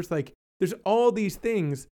temperatures. Like there's all these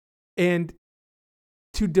things. And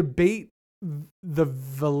to debate the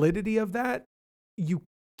validity of that, you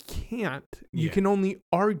can't. You Yeah. can only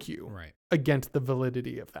argue Right. against the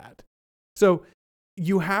validity of that. So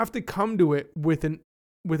you have to come to it with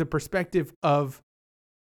a perspective of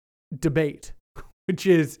debate, which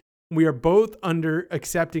is we are both under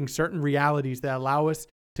accepting certain realities that allow us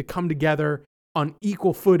to come together on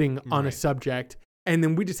equal footing on a Right. subject, and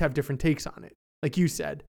then we just have different takes on it. Like you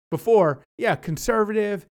said before, yeah,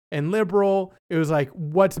 conservative and liberal, it was like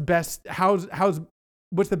what's best,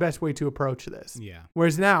 what's the best way to approach this? Yeah.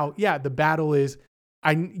 Whereas now, yeah, the battle is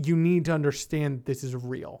you need to understand this is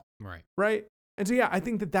real, Right. right? And so yeah, I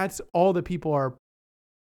think that that's all that people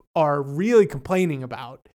are really complaining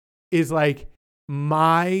about is like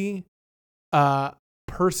my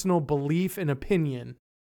personal belief and opinion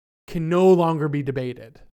can no longer be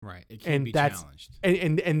debated. Right. It can't And be that's- challenged.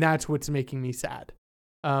 And that's what's making me sad.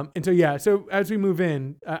 And so, yeah, so as we move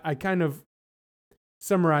in, I kind of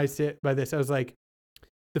summarized it by this. I was like,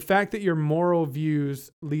 the fact that your moral views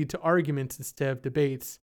lead to arguments instead of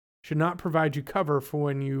debates should not provide you cover for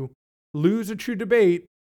when you lose a true debate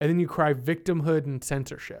and then you cry victimhood and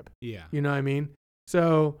censorship. Yeah. You know what I mean?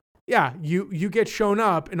 So, yeah, you get shown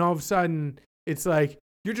up and all of a sudden it's like,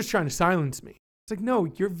 you're just trying to silence me. It's like, no,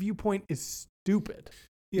 your viewpoint is stupid.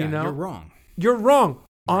 Yeah. know? You're wrong. You're wrong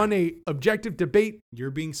on a objective debate.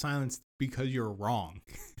 You're being silenced because you're wrong.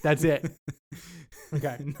 That's it.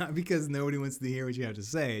 Okay. Not because nobody wants to hear what you have to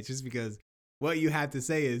say. It's just because what you have to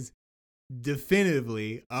say is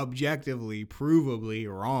definitively, objectively, provably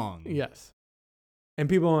wrong. Yes. And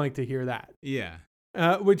people don't like to hear that. Yeah.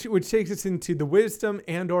 Which takes us into the wisdom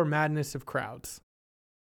and or madness of crowds.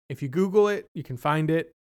 If you Google it, you can find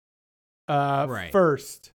it. Right.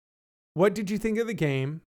 First, what did you think of the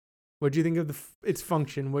game? What did you think of its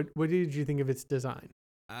function? What did you think of its design?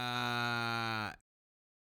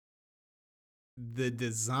 The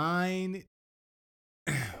design,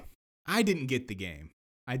 I didn't get the game.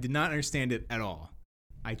 I did not understand it at all.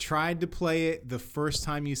 I tried to play it the first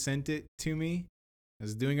time you sent it to me. I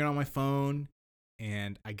was doing it on my phone,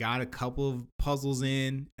 and I got a couple of puzzles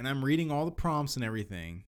in, and I'm reading all the prompts and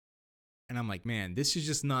everything. And I'm like, man, this is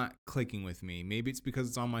just not clicking with me. Maybe it's because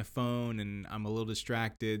it's on my phone and I'm a little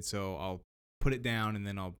distracted, so I'll put it down and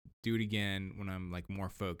then I'll do it again when I'm like more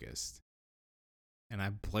focused. And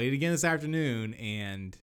I played it again this afternoon,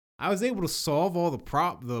 and I was able to solve all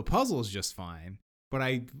the puzzles just fine, but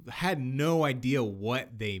I had no idea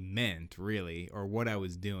what they meant really or what I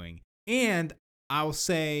was doing. And I'll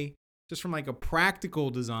say, just from like a practical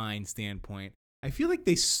design standpoint, I feel like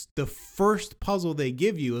the first puzzle they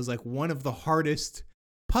give you is like one of the hardest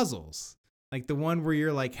puzzles. Like the one where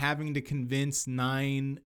you're like having to convince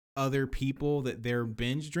 9 other people that they're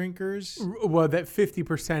binge drinkers. Well, that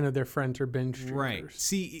 50% of their friends are binge drinkers. Right.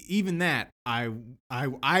 See, even that, I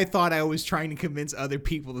thought I was trying to convince other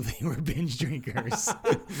people that they were binge drinkers.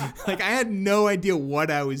 Like I had no idea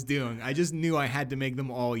what I was doing. I just knew I had to make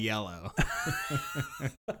them all yellow.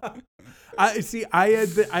 I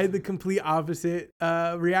had the complete opposite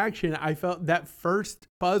reaction. I felt that first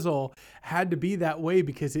puzzle had to be that way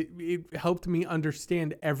because it helped me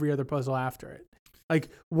understand every other puzzle after it. Like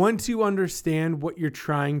once you understand what you're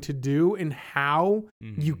trying to do and how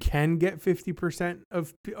you can get 50%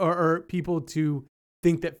 of or people to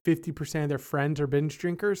think that 50% of their friends are binge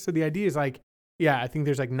drinkers. So the idea is like, yeah, I think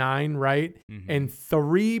there's like 9, right? And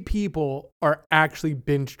 3 people are actually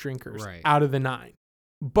binge drinkers out of the 9.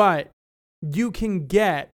 But you can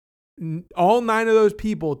get all 9 of those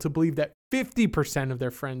people to believe that 50% of their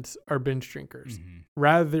friends are binge drinkers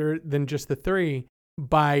rather than just the 3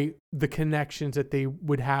 by the connections that they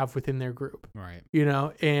would have within their group. Right. You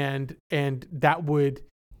know, and that would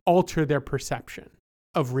alter their perception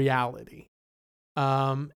of reality.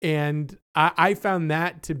 And I found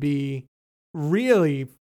that to be really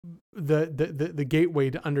the gateway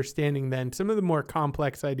to understanding then some of the more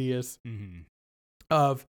complex ideas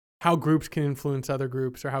of how groups can influence other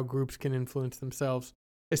groups or how groups can influence themselves,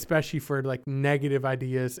 especially for like negative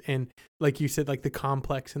ideas and like you said, like the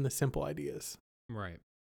complex and the simple ideas. Right.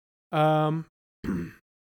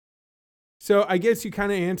 So I guess you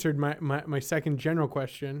kind of answered my second general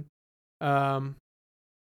question,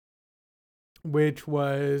 which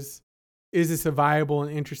was, is this a viable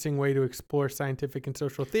and interesting way to explore scientific and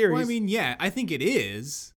social theories? Well, I mean, yeah, I think it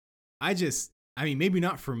is. I mean, maybe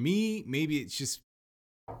not for me. Maybe it's just,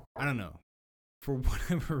 I don't know. For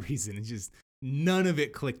whatever reason, it's just none of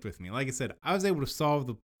it clicked with me. Like I said, I was able to solve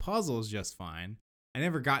the puzzles just fine. I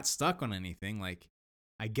never got stuck on anything. Like,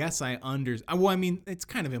 I guess well, I mean, it's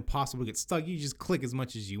kind of impossible to get stuck. You just click as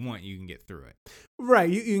much as you want, you can get through it. Right,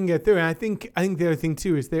 you can get through it. And I think the other thing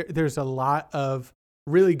too is there's a lot of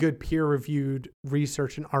really good peer-reviewed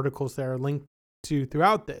research and articles that are linked to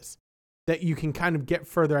throughout this that you can kind of get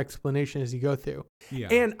further explanation as you go through. Yeah.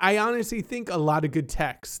 And I honestly think a lot of good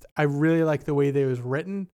text. I really like the way that it was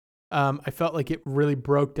written. I felt like it really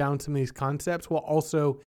broke down some of these concepts while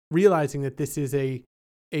also realizing that this is a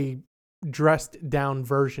dressed down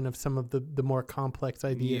version of some of the more complex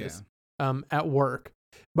ideas at work.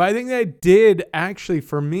 But I think that did actually,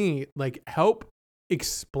 for me, like help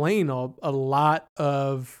explain a lot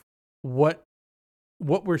of what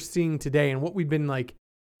we're seeing today and what we've been like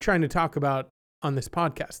trying to talk about on this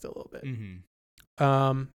podcast a little bit.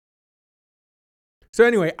 Mm-hmm. So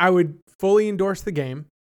anyway, I would fully endorse the game.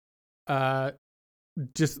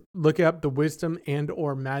 Just look up The Wisdom and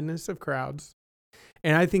or Madness of Crowds.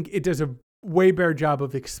 And I think it does a way better job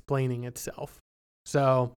of explaining itself.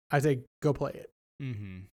 So I say go play it.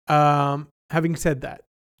 Mm-hmm. Having said that,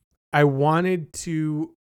 I wanted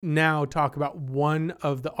to now talk about one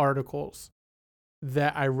of the articles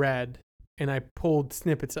that I read and I pulled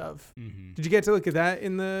snippets of. Mm-hmm. Did you get to look at that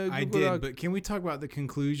in the Google I did, Doc? but can we talk about the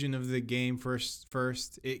conclusion of the game first?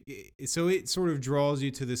 So it sort of draws you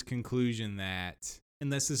to this conclusion that,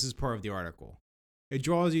 unless this is part of the article, it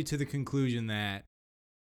draws you to the conclusion that,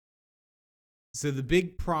 so the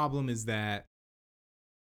big problem is that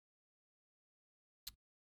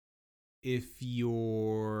if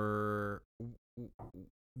the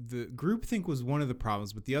groupthink was one of the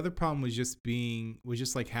problems, but the other problem was just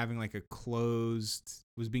like having like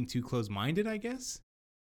being too closed-minded, I guess.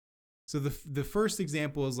 So the first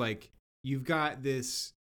example is like you've got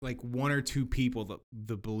this like one or two people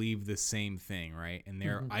that believe the same thing, right? And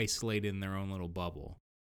they're isolated in their own little bubble.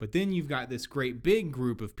 But then you've got this great big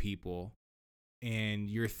group of people, and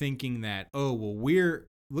you're thinking that, oh, well,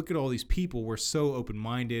 look at all these people, we're so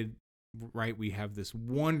open-minded, right? We have this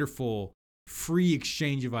wonderful free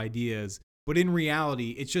exchange of ideas, but in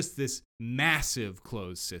reality, it's just this massive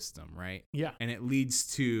closed system, right? Yeah. And it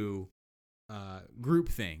leads to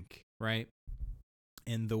groupthink, right?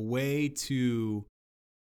 And the way to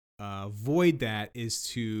avoid that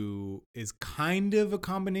is kind of a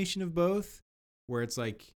combination of both, where it's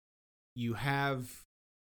like you have,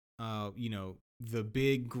 the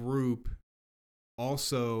big group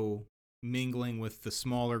also mingling with the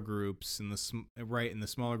smaller groups, and the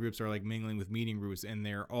smaller groups are like mingling with medium groups, and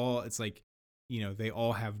it's like, they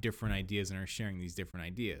all have different ideas and are sharing these different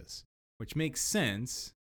ideas, which makes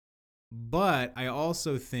sense. But I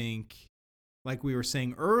also think, like we were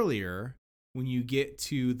saying earlier, when you get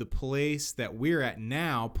to the place that we're at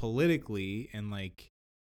now politically and like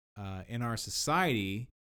in our society,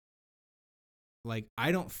 like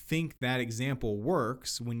I don't think that example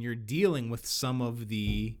works when you're dealing with some of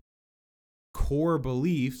the core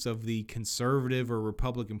beliefs of the conservative or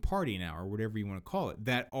Republican Party now, or whatever you want to call it,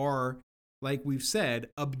 that are, like we've said,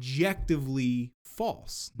 objectively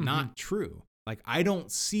false, not true. Like I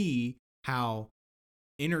don't see how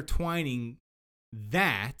intertwining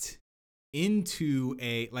that into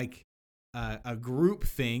a group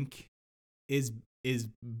think is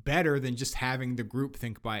better than just having the group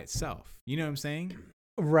think by itself. You know what I'm saying?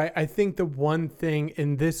 Right. I think the one thing,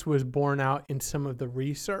 and this was borne out in some of the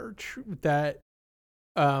research that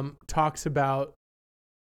talks about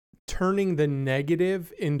turning the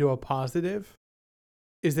negative into a positive,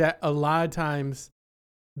 is that a lot of times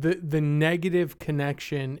the negative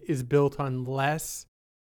connection is built on less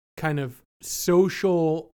kind of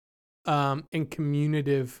social and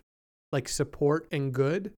communicative like support and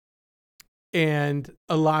good. And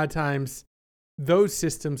a lot of times those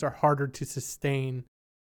systems are harder to sustain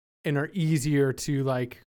and are easier to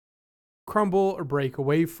like crumble or break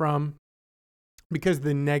away from because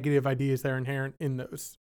the negative ideas that are inherent in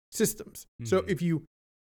those systems. Mm-hmm. So if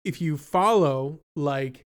you follow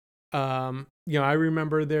like, I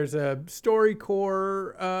remember there's a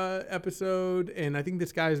StoryCorps episode, and I think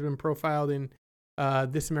this guy has been profiled in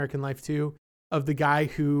This American Life too, of the guy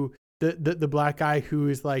who, the black guy who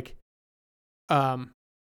is like,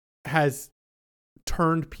 has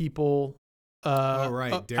turned people.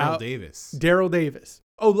 Daryl Davis. Daryl Davis.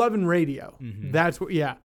 Oh, Love and Radio. Mm-hmm. That's what.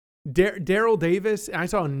 Yeah, Daryl Davis. And I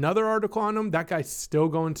saw another article on him. That guy's still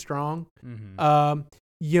going strong. Mm-hmm.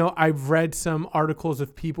 I've read some articles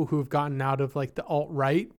of people who have gotten out of like the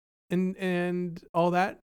alt-right and all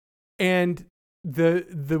that, and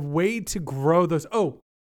the way to grow those.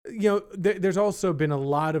 There's also been a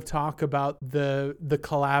lot of talk about the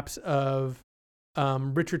collapse of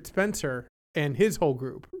Richard Spencer and his whole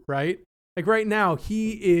group, right? Like right now,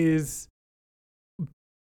 he is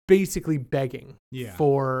basically begging Yeah.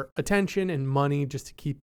 for attention and money just to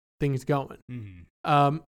keep things going.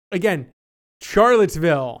 Mm-hmm. Again,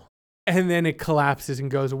 Charlottesville, and then it collapses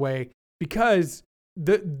and goes away because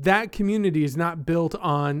that community is not built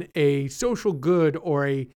on a social good or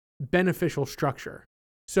a beneficial structure.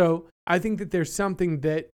 So I think that there's something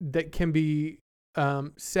that can be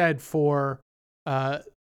said for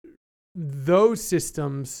those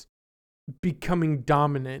systems becoming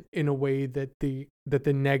dominant in a way that the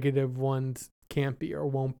negative ones can't be or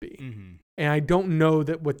won't be. Mm-hmm. And I don't know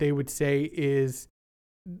that what they would say is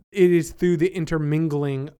it is through the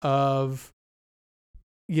intermingling of,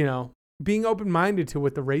 being open-minded to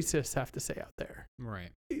what the racists have to say out there.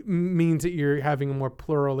 Right. It means that you're having a more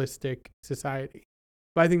pluralistic society.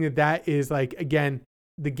 But I think that is like, again,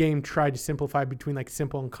 the game tried to simplify between like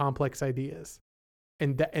simple and complex ideas.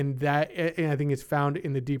 And I think it's found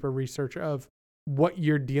in the deeper research of what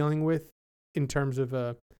you're dealing with in terms of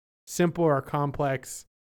a simple or complex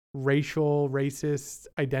racist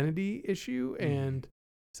identity issue, and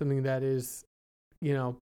something that is,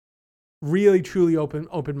 really truly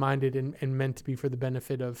open-minded and meant to be for the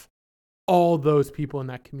benefit of all those people in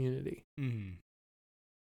that community. Mm-hmm.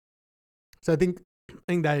 So I think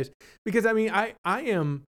that is because I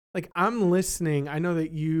am like, I'm listening. I know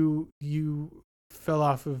that you fell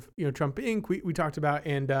off of Trump Inc. We talked about,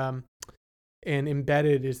 and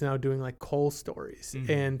Embedded is now doing like coal stories,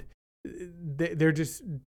 and they're just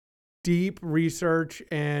deep research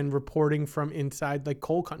and reporting from inside like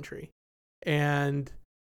coal country. And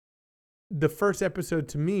the first episode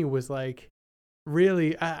to me was like,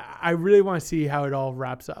 really, I really want to see how it all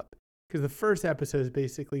wraps up, because the first episode is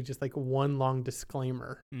basically just like one long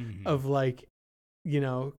disclaimer of like,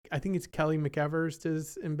 I think it's Kelly McEvers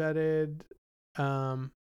does Embedded,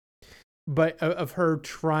 but of her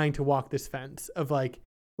trying to walk this fence of like,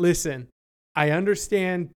 listen, I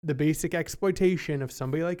understand the basic exploitation of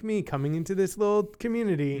somebody like me coming into this little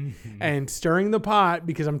community and stirring the pot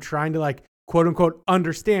because I'm trying to like, quote unquote,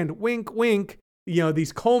 understand, wink, wink,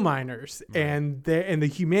 these coal miners, right, and the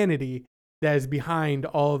humanity that is behind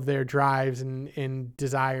all of their drives and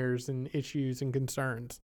desires and issues and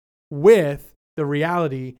concerns, with the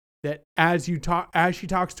reality that as she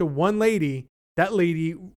talks to one lady, that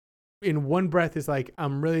lady in one breath is like,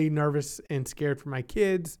 I'm really nervous and scared for my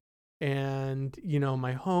kids and,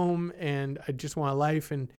 my home, and I just want a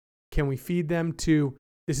life, and can we feed them, to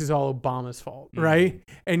this is all Obama's fault, right?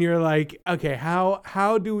 And you're like, okay,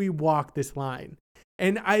 how do we walk this line?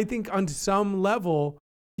 And I think on some level,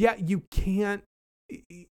 yeah, you can't,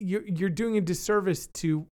 you're doing a disservice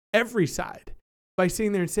to every side by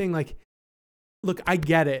sitting there and saying like, look, I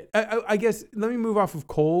get it. I guess let me move off of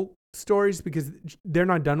coal stories because they're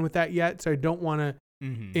not done with that yet. So I don't want to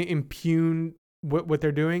impugn what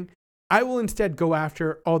they're doing. I will instead go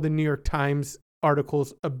after all the New York Times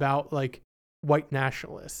articles about like white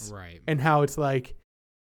nationalists, right? And how it's like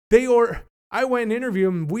I went and interviewed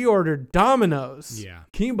them. We ordered Domino's. Yeah.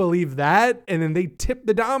 Can you believe that? And then they tipped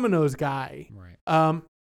the Domino's guy. Right.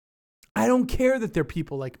 I don't care that they're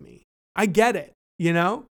people like me. I get it,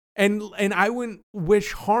 And I wouldn't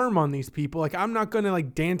wish harm on these people. Like, I'm not going to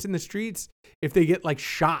like dance in the streets if they get like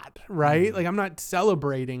shot, right? Like, I'm not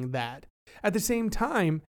celebrating that. At the same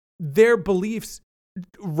time, their beliefs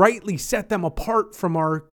rightly set them apart from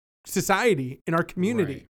our society and our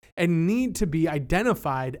community, right, and need to be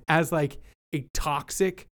identified as like a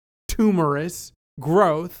toxic, tumorous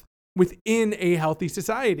growth within a healthy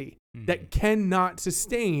society that cannot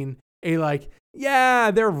sustain a like,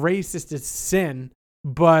 yeah, they're racist as sin,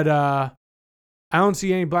 but I don't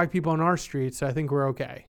see any black people on our streets, so I think we're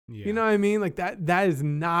okay. Yeah. You know what I mean? Like that is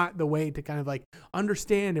not the way to kind of like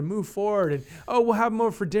understand and move forward, and we'll have them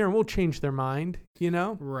over for dinner and we'll change their mind,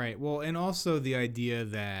 Right. Well, and also the idea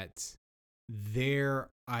that their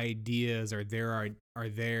ideas are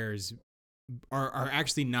theirs are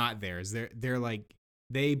actually not theirs. They're like,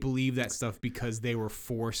 they believe that stuff because they were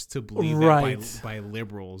forced to believe that by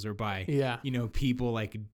liberals or by people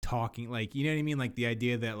like talking, like, you know what I mean? Like the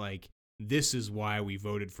idea that like, this is why we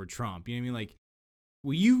voted for Trump. You know what I mean? Like,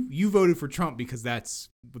 well, you voted for Trump because that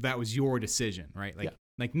was your decision, right? Like,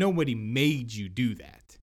 like nobody made you do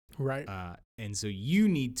that. Right. And so you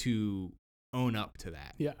need to own up to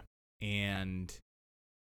that. Yeah. And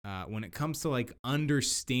when it comes to like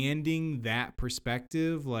understanding that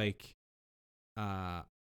perspective, like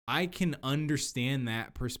I can understand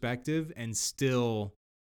that perspective and still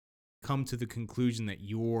come to the conclusion that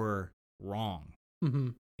you're wrong.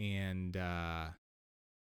 And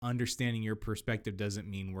understanding your perspective doesn't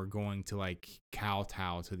mean we're going to like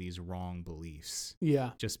kowtow to these wrong beliefs.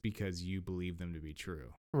 Yeah. Just because you believe them to be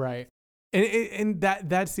true. Right. And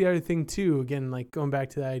that's the other thing too. Again, like going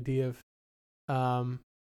back to the idea of,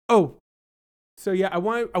 oh, so yeah, I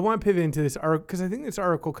want to pivot into this article because I think this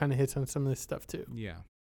article kind of hits on some of this stuff too. Yeah.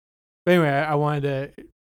 But anyway, I wanted to.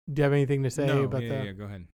 Do you have anything to say about that? Yeah, go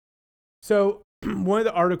ahead. So one of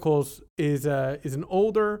the articles is an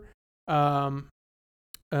older an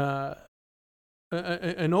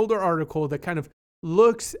older article that kind of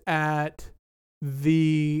looks at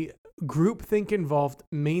the groupthink involved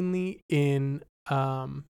mainly in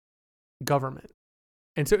government.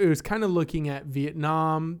 And so it was kind of looking at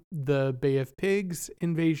Vietnam, the Bay of Pigs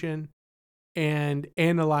invasion, and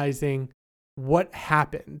analyzing what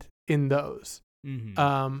happened in those,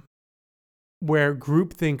 where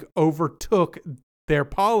groupthink overtook their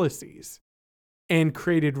policies and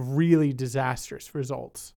created really disastrous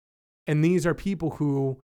results. And these are people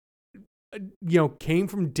who, came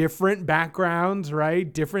from different backgrounds,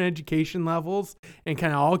 right? Different education levels, and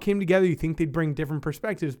kind of all came together. You think they'd bring different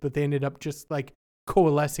perspectives, but they ended up just like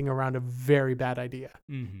coalescing around a very bad idea.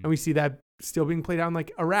 And we see that still being played out in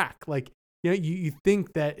like Iraq. Like, you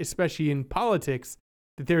think that, especially in politics,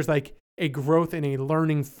 that there's like a growth and a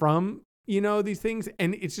learning from, these things.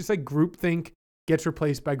 And it's just like groupthink gets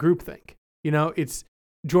replaced by groupthink. It's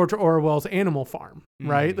George Orwell's Animal Farm,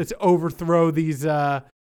 right? Let's overthrow these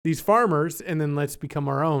farmers and then let's become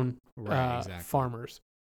our own farmers.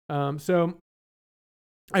 So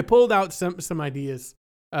I pulled out some ideas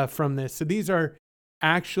from this. So these are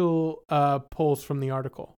actual polls from the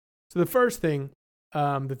article. So the first thing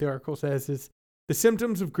that the article says is the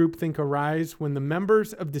symptoms of groupthink arise when the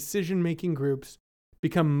members of decision-making groups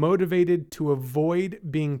become motivated to avoid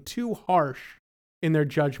being too harsh in their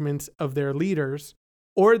judgments of their leaders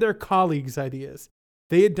or their colleagues' ideas.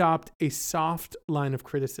 They adopt a soft line of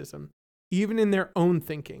criticism, even in their own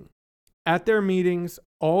thinking. At their meetings,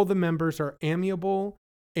 all the members are amiable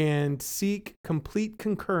and seek complete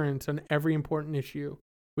concurrence on every important issue,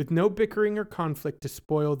 with no bickering or conflict to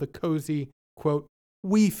spoil the cozy, quote,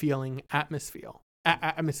 we feeling atmosphere.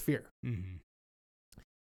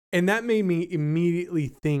 And that made me immediately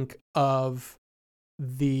think of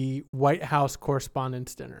the White House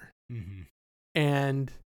Correspondents' Dinner.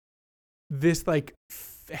 And this like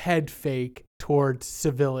head fake towards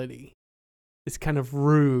civility, this kind of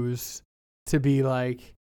ruse to be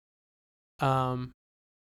like,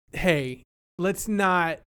 hey, let's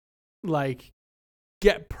not like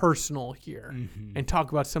get personal here and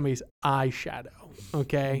talk about somebody's eyeshadow.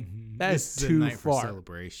 Okay. That is too far.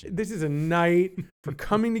 Celebration. This is a night for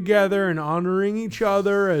coming together and honoring each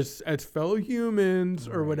other as fellow humans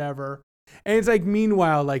or whatever. And it's like,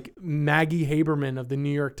 meanwhile, like Maggie Haberman of the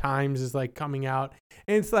New York Times is like coming out.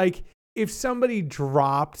 And it's like, if somebody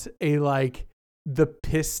dropped a like the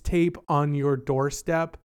piss tape on your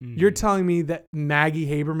doorstep, you're telling me that Maggie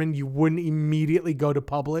Haberman, you wouldn't immediately go to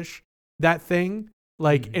publish that thing,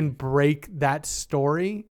 like, and break that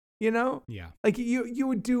story, Yeah. Like you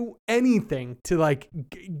would do anything to like,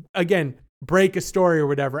 again, break a story or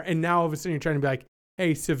whatever. And now all of a sudden you're trying to be like,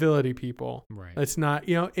 hey, civility people. Right. Let's not,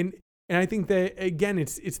 and I think that, again,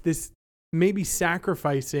 it's this maybe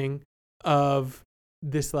sacrificing of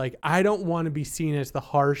this, like, I don't want to be seen as the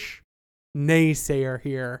harsh naysayer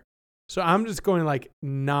here. So I'm just going to, like,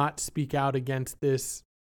 not speak out against this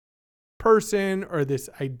person or this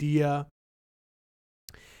idea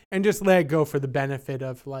and just let it go for the benefit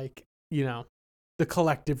of, like, the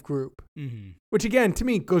collective group. Which, again, to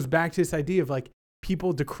me, goes back to this idea of, like,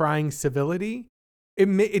 people decrying civility.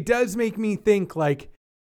 It does make me think, like,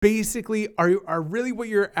 basically, are really what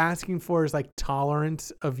you're asking for is like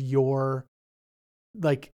tolerance of your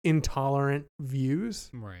like intolerant views?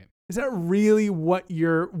 Right. Is that really what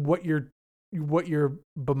you're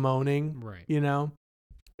bemoaning? Right.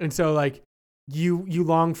 And so like you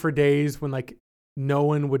long for days when like no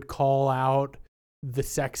one would call out the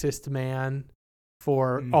sexist man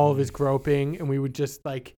for all of his groping, and we would just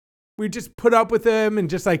put up with him and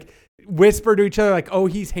just like whisper to each other like, oh,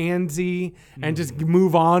 he's handsy, and just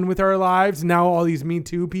move on with our lives. Now all these Me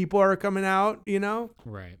Too people are coming out,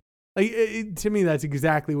 Right. Like to me, that's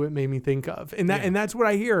exactly what made me think of. And that's what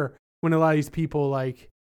I hear when a lot of these people like,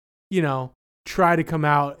 try to come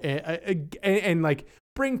out and like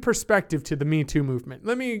bring perspective to the Me Too movement.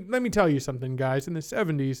 Let me tell you something, guys. In the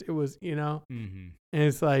 70s, it was, and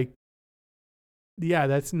it's like, yeah,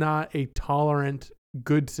 that's not a tolerant,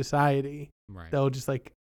 good society. Right. That'll just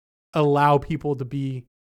like allow people to be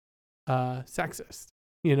sexist,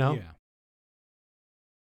 Yeah.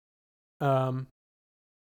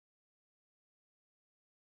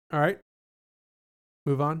 All right,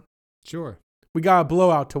 move on. Sure. We got a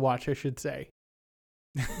blowout to watch, I should say.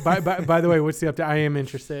 By the way, what's the update? I am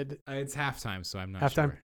interested. It's halftime, so I'm not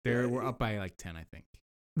Halftime? sure. We're up by like 10, I think.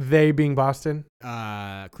 They being Boston?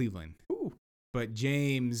 Cleveland. Ooh. But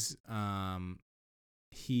James,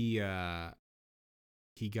 he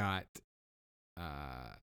got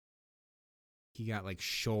like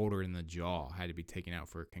shoulder in the jaw, had to be taken out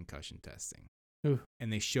for concussion testing. Ooh.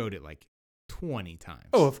 And they showed it like 20 times.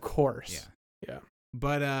 Oh, of course. Yeah.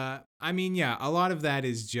 But I mean, yeah, a lot of that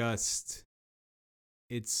is just,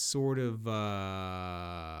 it's sort of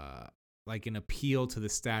like an appeal to the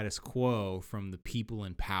status quo from the people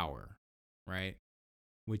in power, right?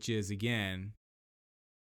 Which is, again,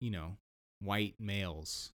 white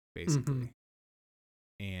males, basically. Mm-hmm.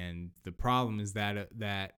 And the problem is that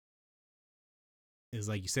is,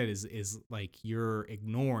 like you said, is like you're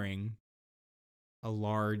ignoring a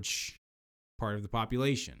large part of the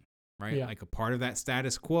population, right? Yeah. Like a part of that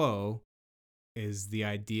status quo is the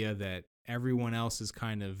idea that everyone else is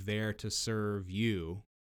kind of there to serve you,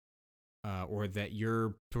 or that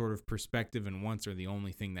your sort of perspective and wants are the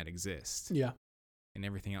only thing that exists. Yeah. And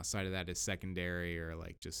everything outside of that is secondary or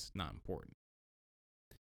like just not important.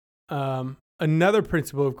 Another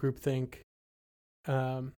principle of groupthink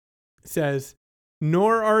says,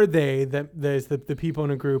 nor are they, there's the people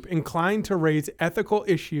in a group, inclined to raise ethical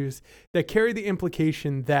issues that carry the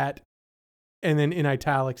implication that, and then in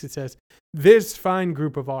italics it says, this fine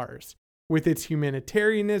group of ours, with its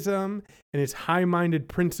humanitarianism and its high-minded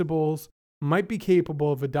principles, might be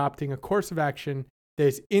capable of adopting a course of action that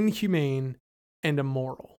is inhumane and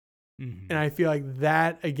immoral. Mm-hmm. And I feel like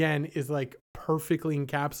that, again, is like perfectly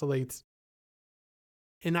encapsulates.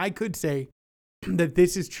 And I could say that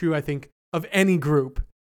this is true, I think, of any group.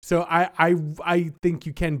 So I think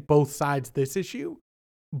you can both sides of this issue.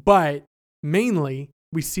 But mainly,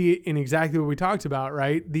 we see it in exactly what we talked about,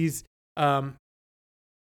 right? These, I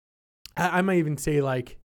might even say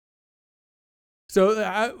like, so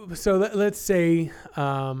let's say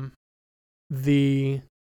the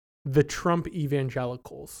Trump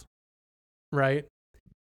evangelicals, right?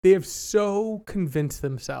 They have so convinced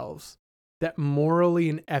themselves that morally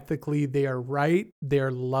and ethically they are right,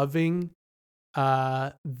 they're loving,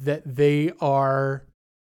 that they are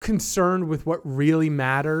concerned with what really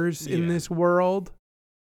matters in this world,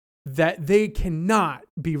 that they cannot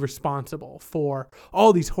be responsible for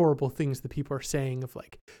all these horrible things that people are saying of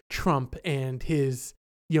like Trump and his,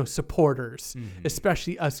 supporters,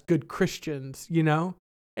 especially us good Christians,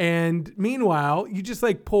 And meanwhile, you just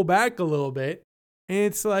like pull back a little bit and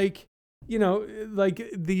it's like, like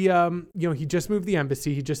the, he just moved the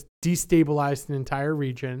embassy. He just destabilized an entire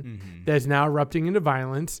region that is now erupting into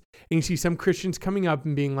violence. And you see some Christians coming up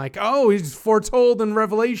and being like, oh, he's foretold in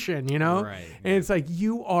Revelation, Right, and it's like,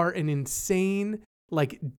 you are an insane,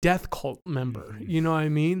 like, death cult member. You know what I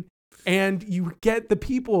mean? And you get the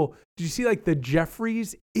people, did you see like the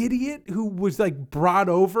Jeffries idiot who was like brought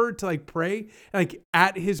over to like pray? And, like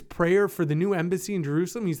at his prayer for the new embassy in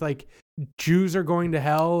Jerusalem, he's like, Jews are going to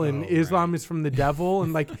hell and Islam is from the devil.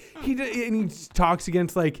 And like he talks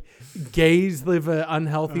against like gays live an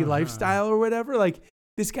unhealthy lifestyle or whatever. Like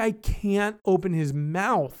this guy can't open his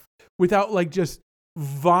mouth without like just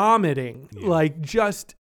vomiting, like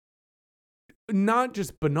just not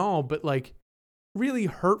just banal, but like really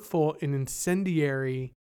hurtful and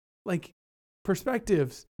incendiary like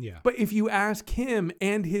perspectives. Yeah. But if you ask him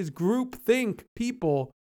and his group think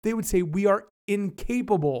people, they would say we are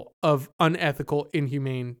incapable of unethical,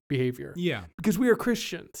 inhumane behavior. Yeah. Because we are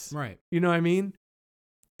Christians. Right. You know what I mean?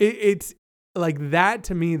 It's like that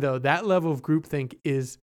to me, though, that level of groupthink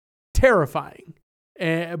is terrifying.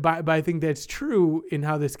 But I think that's true in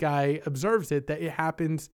how this guy observes it, that it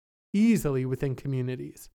happens easily within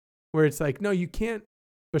communities where it's like, no, you can't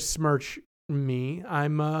besmirch me.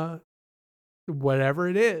 I'm whatever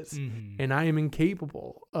it is. And I am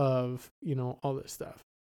incapable of, all this stuff.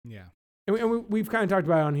 Yeah. And we've kind of talked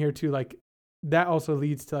about it on here too. Like that also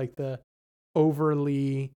leads to like the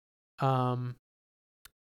overly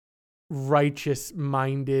righteous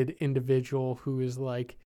minded individual who is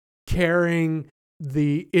like carrying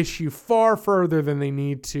the issue far further than they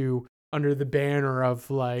need to under the banner of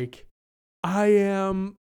like, I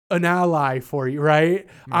am an ally for you, right?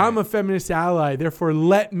 I'm a feminist ally. Therefore,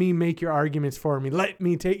 let me make your arguments for me. Let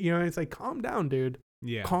me take, it's like, calm down, dude.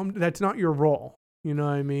 Yeah. That's not your role. You know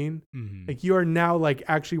what I mean? Like you are now like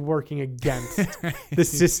actually working against the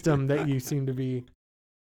system that you seem to be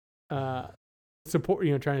trying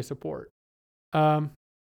to support.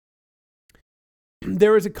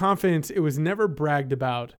 There was a confidence, it was never bragged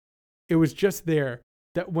about. It was just there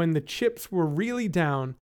that when the chips were really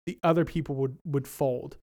down, the other people would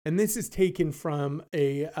fold. and this is taken from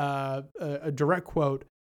a direct quote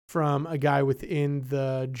from a guy within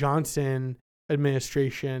the Johnson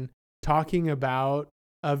administration talking about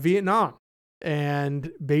Vietnam,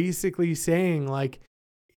 and basically saying like,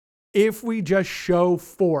 if we just show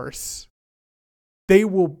force, they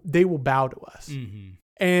will bow to us. Mm-hmm.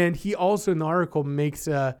 And he also in the article makes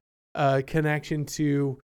a connection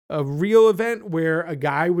to a real event where a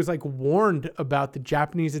guy was like warned about the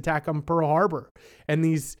Japanese attack on Pearl Harbor, and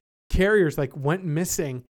these carriers like went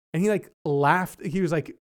missing, and he like laughed. He was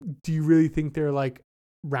like, do you really think they're like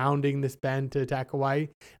rounding this bend to attack Hawaii?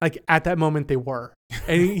 Like at that moment they were.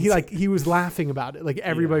 And he was laughing about it. Like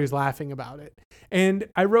everybody was laughing about it. And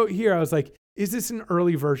I wrote here, I was like, is this an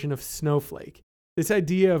early version of Snowflake? This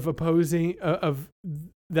idea of opposing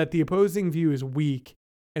that the opposing view is weak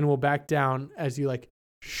and will back down as you like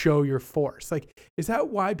show your force. Like, is that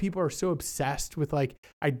why people are so obsessed with like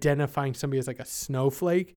identifying somebody as like a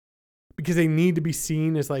snowflake? Because they need to be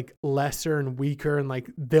seen as like lesser and weaker, and like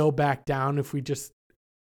they'll back down if we just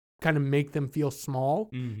kind of make them feel small.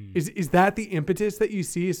 Mm-hmm. Is that the impetus that you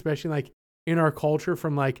see, especially like in our culture,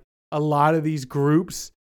 from like a lot of these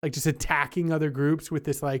groups, like just attacking other groups with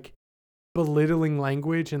this like belittling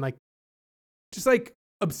language and like just like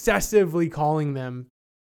obsessively calling them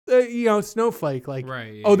snowflake, like,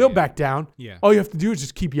 right, yeah, they'll back down. Yeah. All you have to do is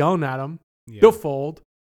just keep yelling at them. Yeah. They'll fold.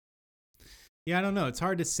 Yeah, I don't know. It's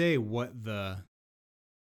hard to say what the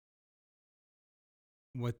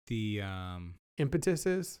impetus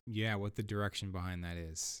is. Yeah, what the direction behind that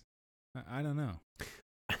is. I don't know.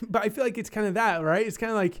 But I feel like it's kind of that, right? It's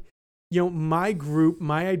kind of like, my group,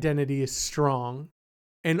 my identity is strong,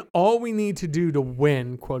 and all we need to do to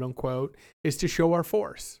win, quote unquote, is to show our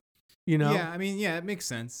force. Yeah, I mean, yeah, it makes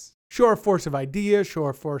sense. Show our force of ideas, show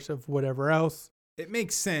our force of whatever else. It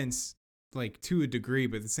makes sense, like, to a degree,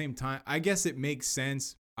 but at the same time, I guess it makes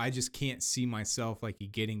sense. I just can't see myself, like,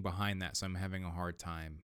 getting behind that, so I'm having a hard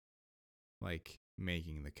time, like,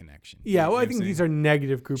 making the connection. Yeah, well, I think these are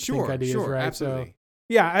negative groupthink ideas, right? Absolutely. So,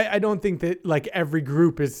 yeah, I don't think that, like, every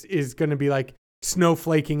group is going to be, like,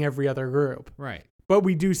 snowflaking every other group. Right. But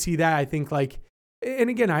we do see that, I think, like, and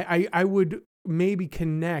again, I would maybe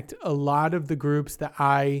connect a lot of the groups that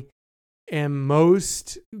I am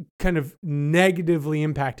most kind of negatively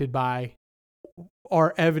impacted by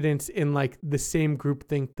are evidence in like the same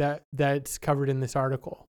groupthink that's covered in this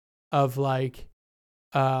article of like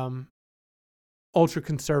ultra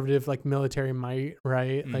conservative, like military might,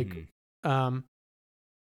 right? Mm-hmm. Like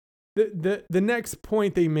the next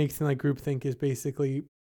point that he makes in like groupthink is basically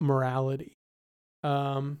morality.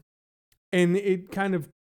 And it kind of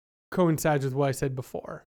coincides with what I said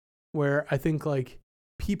before, where I think like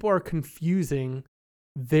people are confusing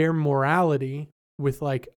their morality with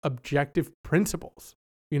like objective principles,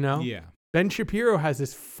 Yeah. Ben Shapiro has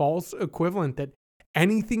this false equivalent that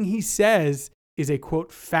anything he says is a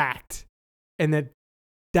quote fact, and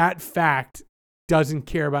that fact doesn't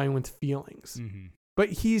care about anyone's feelings. Mm-hmm. But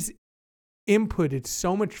he's inputted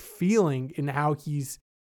so much feeling in how he's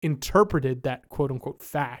interpreted that quote unquote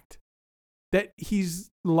fact that he's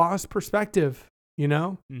lost perspective,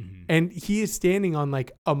 Mm-hmm. and he is standing on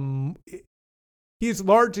like he is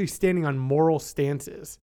largely standing on moral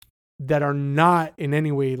stances that are not in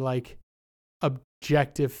any way like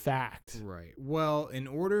objective fact. Right. Well, in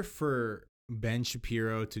order for Ben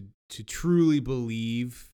Shapiro to truly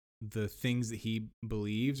believe the things that he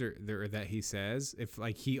believes or that he says, if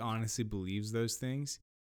like he honestly believes those things,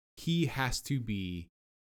 he has to be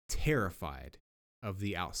terrified of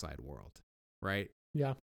the outside world, right?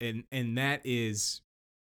 Yeah. And that is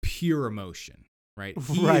pure emotion, right?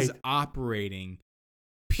 He Right. is operating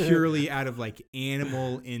purely out of like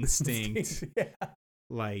animal instinct, Yeah.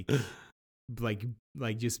 like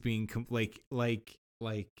just being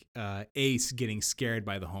Ace getting scared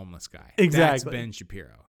by the homeless guy. Exactly. That's Ben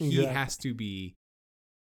Shapiro. He Exactly. has to be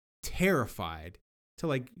terrified to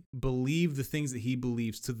like believe the things that he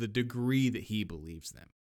believes to the degree that he believes them.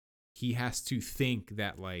 He has to think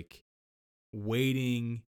that like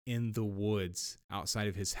waiting in the woods outside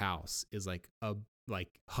of his house is like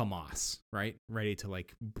Hamas, right? Ready to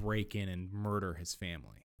like break in and murder his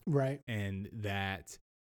family. Right. And that,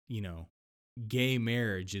 gay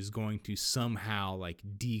marriage is going to somehow like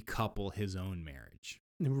decouple his own marriage.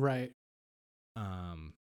 Right.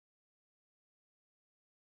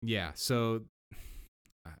 Yeah, so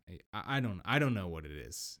I don't know what it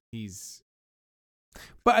is.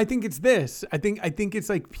 But I think it's this. I think it's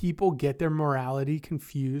like people get their morality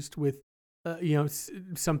confused with,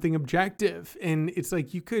 something objective, and it's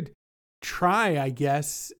like you could try, I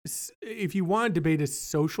guess, if you want to debate a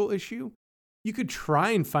social issue, you could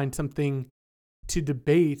try and find something to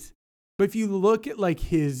debate. But if you look at like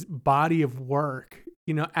his body of work,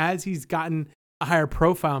 you know, as he's gotten a higher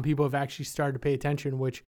profile and people have actually started to pay attention,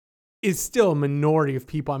 which is still a minority of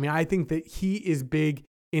people. I mean, I think that he is big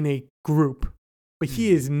in a group, but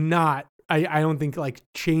he is not, I don't think, like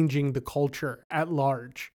changing the culture at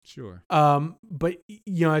large. Sure. But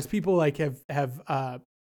you know, as people like have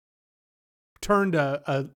turned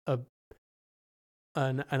an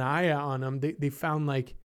eye on him, they found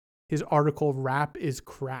like his article, "Rap is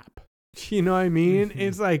crap." You know what I mean?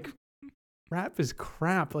 It's like, rap is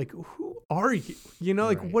crap. Like, who are you? You know,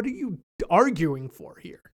 like, Right. what are you arguing for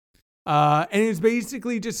here? And it's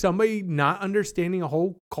basically just somebody not understanding a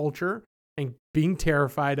whole culture and being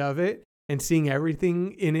terrified of it and seeing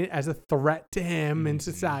everything in it as a threat to him and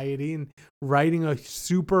society, and writing a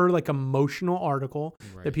super like emotional article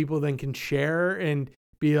that people then can share and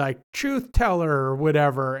be like truth teller or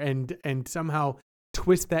whatever, and somehow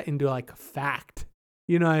twist that into like a fact.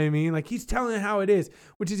 You know what I mean? Like, he's telling it how it is,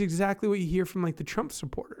 which is exactly what you hear from like the Trump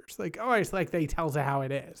supporters. Like, oh, it's like he tells it how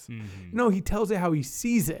it is. No, he tells it how he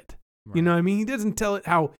sees it. Right. You know what I mean? He doesn't tell it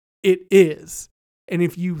how it is. And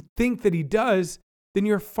if you think that he does, then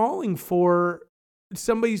you're falling for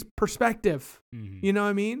somebody's perspective. You know what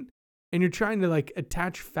I mean? And you're trying to like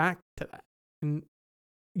attach fact to that. And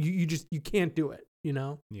you can't do it, you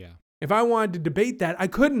know? Yeah. If I wanted to debate that, I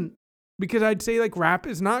couldn't, because I'd say like rap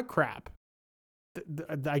is not crap.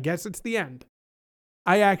 I guess it's the end.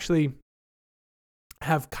 I actually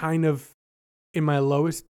have kind of, in my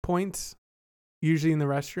lowest points, usually in the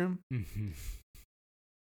restroom,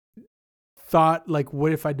 thought like,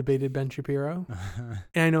 what if I debated Ben Shapiro?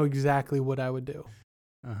 And I know exactly what I would do.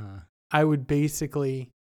 I would basically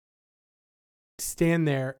stand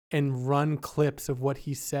there and run clips of what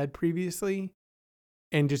he said previously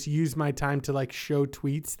and just use my time to like show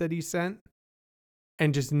tweets that he sent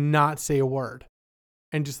and just not say a word.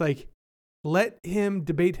 And just like let him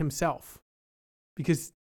debate himself,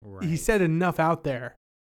 because he said enough out there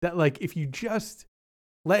that like if you just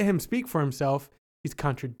let him speak for himself, he's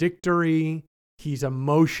contradictory, he's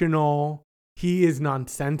emotional, he is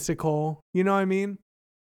nonsensical. You know what I mean?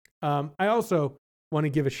 I also want to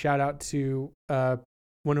give a shout out to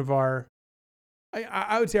one of our,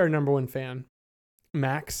 I would say our number one fan,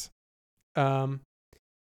 Max.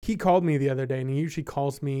 He called me the other day, and he usually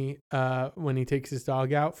calls me when he takes his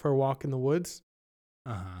dog out for a walk in the woods.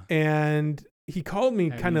 And he called me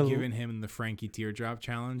kind of giving him the Frankie Teardrop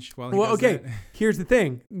challenge while well, okay, here's the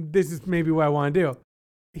thing. This is maybe what I want to do.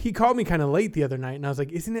 He called me kind of late the other night, and I was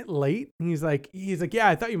like, "Isn't it late?" And he's like, "Yeah,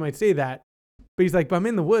 I thought you might say that." But he's like, "But I'm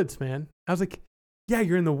in the woods, man." I was like, "Yeah,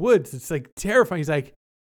 you're in the woods. It's like terrifying." He's like,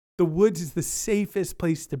 "The woods is the safest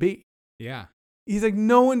place to be." Yeah. He's like,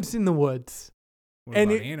 "No one's in the woods." What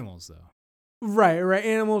And about animals though? Right,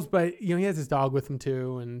 animals, but you know, he has his dog with him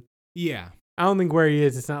too, and Yeah. I don't think where he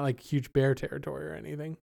is, it's not like huge bear territory or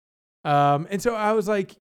anything. And so I was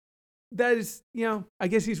like, that is, you know, I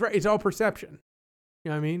guess he's right. It's all perception.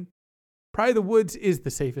 You know what I mean? Probably the woods is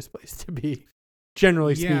the safest place to be,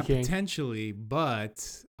 generally Yeah, speaking. potentially,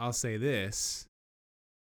 but I'll say this.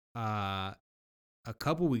 A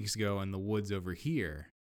couple weeks ago in the woods over here,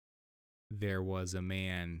 there was a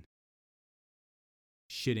man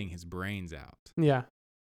shitting his brains out Yeah.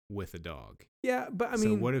 with a dog. Yeah, but I So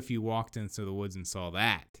mean, what if you walked into the woods and saw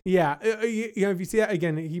that? yeah, you know, if you see that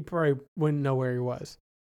again, he probably wouldn't know where he was.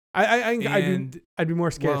 I'd be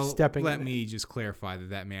more scared of stepping. Let in me just clarify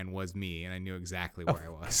that man was me, and I knew exactly where I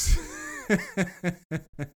was.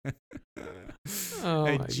 Oh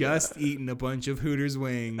I my just God. eaten a bunch of Hooters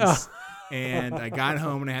wings, Oh. and I got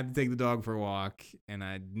home and I had to take the dog for a walk, and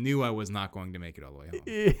I knew I was not going to make it all the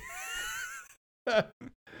way home.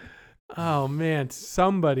 Oh man,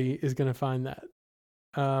 somebody is gonna find that.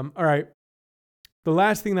 All right, the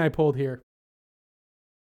last thing that I pulled here.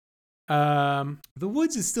 The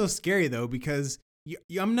woods is still scary though, because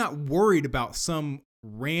I'm not worried about some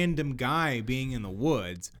random guy being in the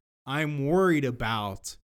woods. I'm worried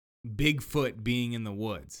about Bigfoot being in the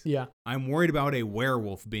woods. Yeah. I'm worried about a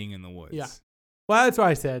werewolf being in the woods. Yeah. Well, that's what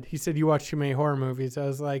I said. He said you watch too many horror movies. I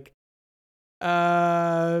was like,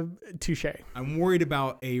 touche. I'm worried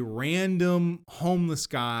about a random homeless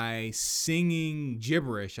guy singing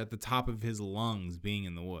gibberish at the top of his lungs being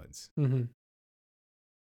in the woods. Mm-hmm.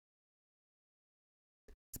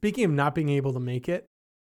 Speaking of not being able to make it,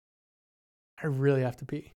 I really have to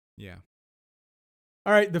pee. Yeah.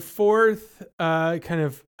 All right, the fourth kind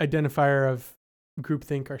of identifier of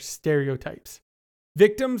groupthink are stereotypes.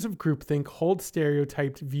 Victims of groupthink hold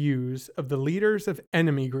stereotyped views of the leaders of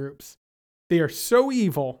enemy groups. They are so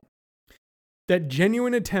evil that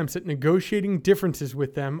genuine attempts at negotiating differences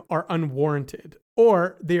with them are unwarranted,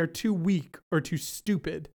 or they are too weak or too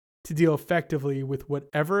stupid to deal effectively with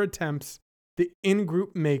whatever attempts the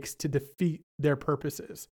in-group makes to defeat their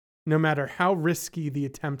purposes, no matter how risky the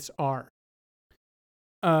attempts are.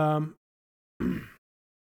 The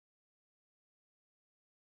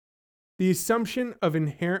assumption of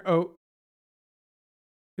inherent... Oh,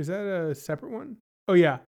 is that a separate one? Oh,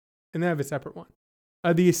 yeah. And they have a separate one.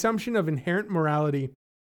 The assumption of inherent morality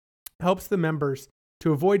helps the members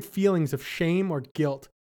to avoid feelings of shame or guilt.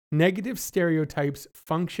 Negative stereotypes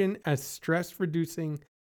function as stress-reducing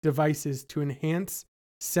devices to enhance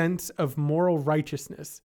sense of moral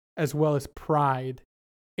righteousness as well as pride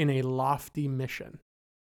in a lofty mission.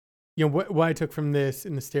 You know, what I took from this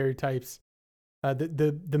in the stereotypes,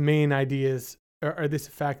 the main ideas are this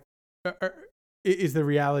fact, is the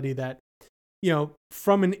reality that, you know,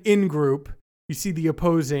 from an in-group, you see the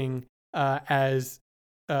opposing as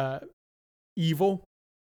evil,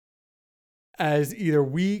 as either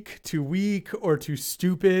weak or too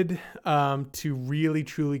stupid, to really,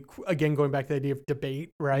 truly, again, going back to the idea of debate,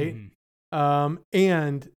 right? Mm-hmm.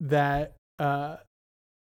 And that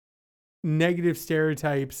negative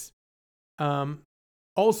stereotypes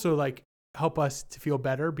also like help us to feel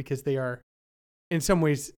better because they are in some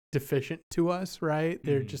ways deficient to us, right? Mm-hmm.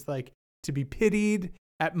 They're just like to be pitied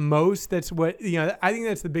at most. That's what, you know, I think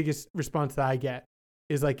that's the biggest response that I get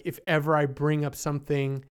is like, if ever I bring up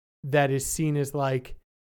something that is seen as like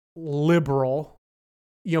liberal,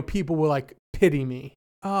 you know, people will like pity me.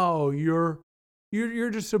 Oh, you're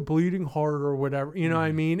just a bleeding heart or whatever, you know what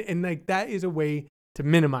I mean? And like, that is a way to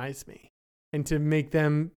minimize me and to make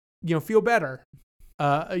them, you know, feel better,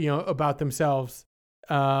 you know, about themselves.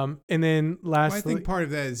 And then lastly, well, I think part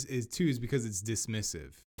of that is because it's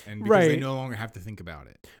dismissive and because they no longer have to think about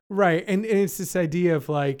it. Right. And it's this idea of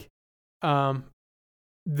like,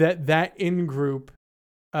 that in-group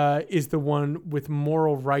is the one with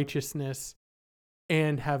moral righteousness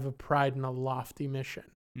and have a pride in a lofty mission,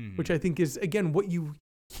 which I think is, again, what you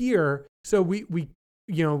hear. So we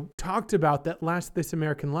you know, talked about that last This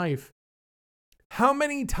American Life. How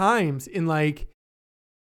many times in like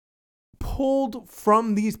pulled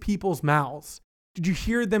from these people's mouths did you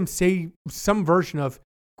hear them say some version of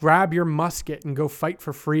grab your musket and go fight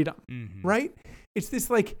for freedom, right? It's this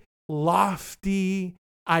like lofty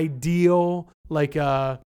ideal, like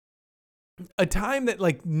a time that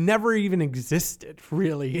like never even existed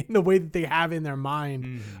really in the way that they have in their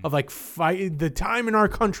mind of like fight the time in our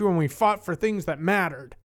country when we fought for things that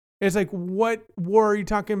mattered. It's like, what war are you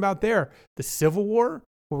talking about there? The Civil War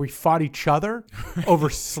where we fought each other over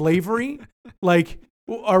slavery? Like,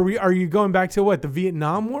 are you going back to what, the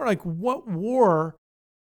Vietnam War? Like, what war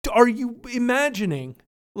are you imagining?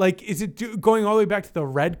 Like, is it going all the way back to the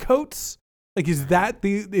Redcoats? Like, is that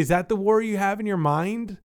the war you have in your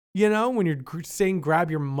mind? You know, when you're saying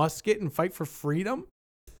grab your musket and fight for freedom,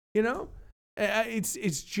 you know, it's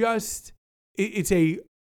a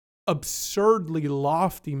absurdly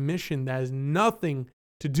lofty mission that has nothing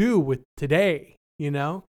to do with today. You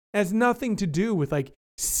know, it has nothing to do with like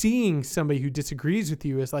seeing somebody who disagrees with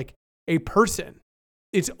you as like a person.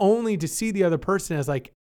 It's only to see the other person as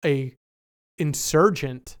like a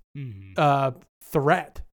insurgent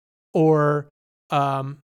threat, or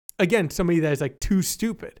again, somebody that is like too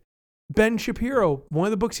stupid. Ben Shapiro, one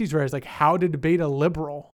of the books he's read is like How to Debate a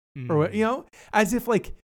Liberal, or what, you know, as if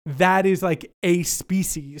like that is like a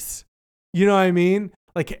species. You know what I mean?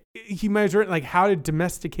 Like he might have written like How to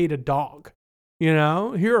Domesticate a Dog. You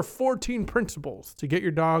know, here are 14 principles to get your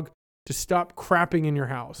dog to stop crapping in your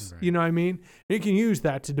house. Right. You know what I mean? And you can use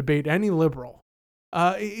that to debate any liberal.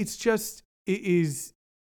 It is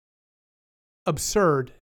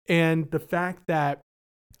absurd. And the fact that,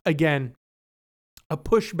 again, a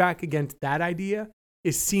pushback against that idea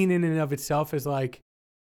is seen in and of itself as like,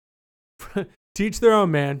 teach their own,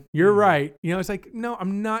 man. You're right. You know, it's like, no,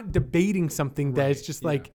 I'm not debating something that is just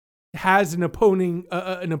like, has an opposing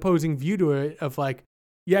view to it of like,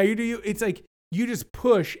 yeah, you do you. It's like you just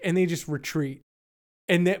push and they just retreat,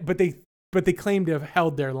 and that but they claim to have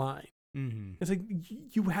held their line. It's like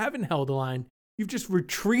you haven't held a line. You've just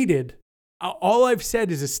retreated. All I've said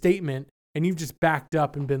is a statement, and you've just backed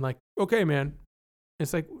up and been like, okay, man.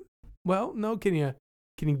 It's like, well, no. Can you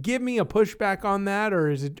give me a pushback on that,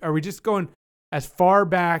 or are we just going as far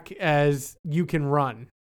back as you can run?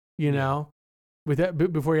 You know. With that,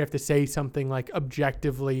 before you have to say something like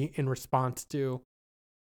objectively in response to,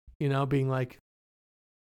 you know, being like,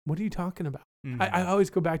 what are you talking about? I always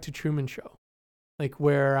go back to Truman Show, like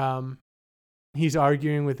where he's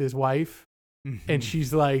arguing with his wife and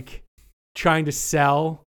she's like trying to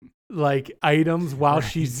sell like items while Right.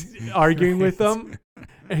 she's arguing with Right. them.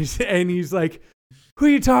 And he's like, who are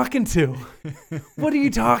you talking to? What are you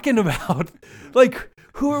talking about? Like,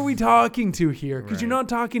 who are we talking to here? Because you're Right. not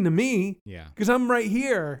talking to me. Yeah. Because I'm right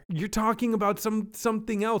here. You're talking about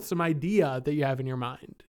something else, some idea that you have in your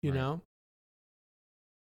mind, you Right. know?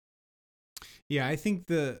 Yeah, I think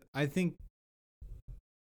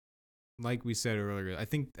like we said earlier, I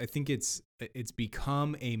think it's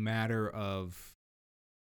become a matter of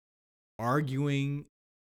arguing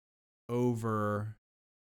over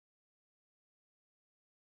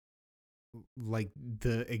like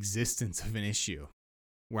the existence of an issue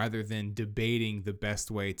rather than debating the best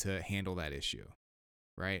way to handle that issue,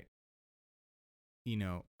 right? You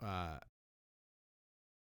know,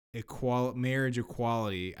 marriage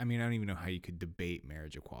equality. I mean, I don't even know how you could debate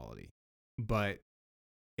marriage equality, but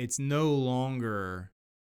it's no longer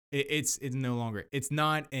it's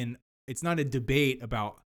not a debate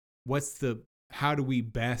about how do we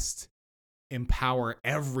best empower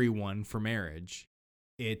everyone for marriage.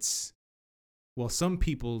 It's, well, some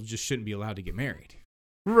people just shouldn't be allowed to get married.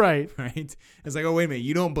 Right. Right? It's like, oh, wait a minute,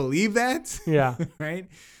 you don't believe that? Yeah. Right?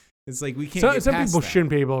 It's like we can't So, get some past people that.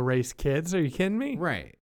 shouldn't be able to raise kids. Are you kidding me?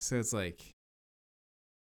 Right. So it's like,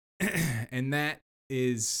 and that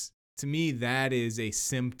is, to me, that is a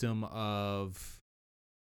symptom of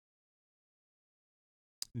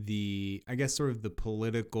I guess, sort of the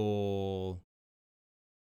political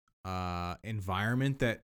environment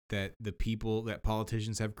that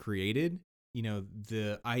politicians have created. You know,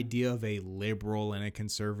 the idea of a liberal and a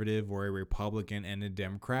conservative, or a Republican and a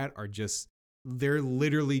Democrat, they're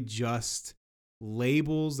literally just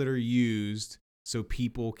labels that are used so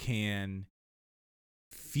people can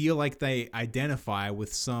feel like they identify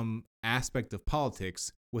with some aspect of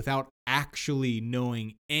politics without actually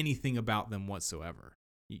knowing anything about them whatsoever.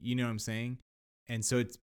 You know what I'm saying? And so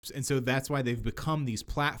that's why they've become these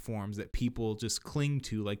platforms that people just cling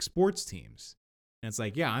to, like sports teams. And it's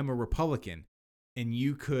like, yeah, I'm a Republican. And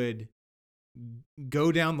you could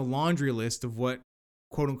go down the laundry list of what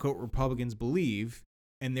quote unquote Republicans believe,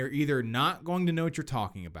 and they're either not going to know what you're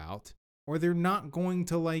talking about, or they're not going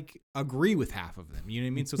to like agree with half of them. You know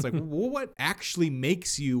what I mean? So it's like, well, what actually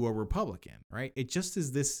makes you a Republican, right? It just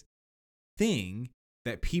is this thing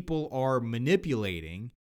that people are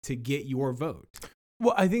manipulating to get your vote.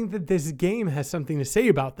 Well, I think that this game has something to say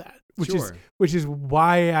about that, Sure. which is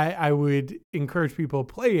why I would encourage people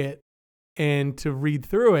to play it and to read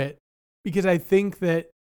through it, because I think that,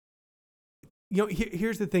 you know,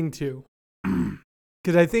 here's the thing too,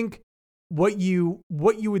 because I think what you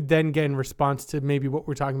would then get in response to maybe what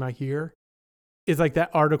we're talking about here is like that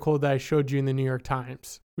article that I showed you in the New York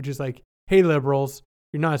Times, which is like, hey, liberals,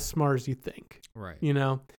 you're not as smart as you think. Right. You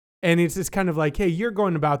know? And it's just kind of like, hey, you're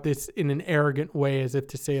going about this in an arrogant way, as if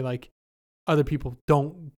to say like other people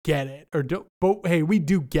don't get it, or don't, but hey, we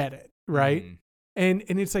do get it. Right. Mm.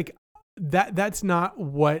 And it's like, that's not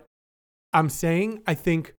what I'm saying. I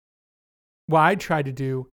think what I try to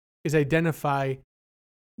do is identify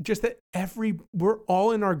just that we're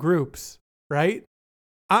all in our groups, right?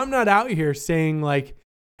 I'm not out here saying like,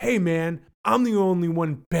 hey man, I'm the only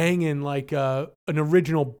one banging like an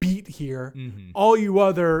original beat here. Mm-hmm. All you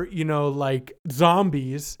other, you know, like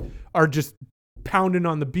zombies are just pounding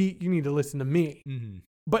on the beat. You need to listen to me. Mm-hmm.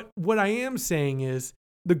 But what I am saying is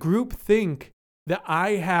the group think that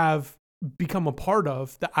I have become a part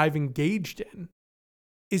of, that I've engaged in,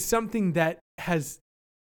 is something that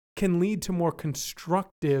can lead to more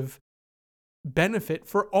constructive benefit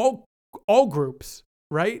for all groups,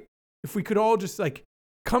 right? If we could all just like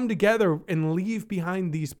come together and leave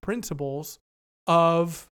behind these principles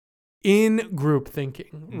of in-group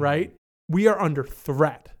thinking, right? We are under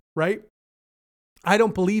threat, right? I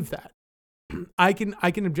don't believe that. I can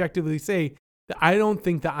objectively say that I don't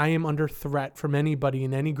think that I am under threat from anybody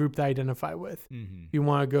in any group that I identify with. Mm-hmm. You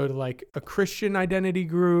want to go to like a Christian identity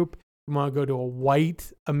group, you want to go to a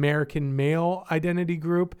white American male identity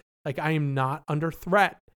group, like I am not under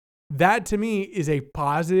threat. That to me is a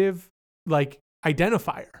positive like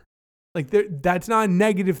identifier. Like that's not a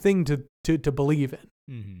negative thing to believe in,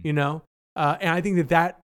 Mm-hmm. you know? And I think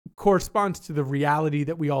that corresponds to the reality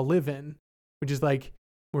that we all live in, which is like,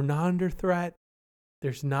 we're not under threat.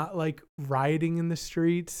 There's not like rioting in the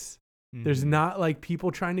streets. Mm-hmm. There's not like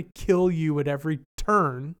people trying to kill you at every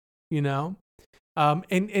turn, you know?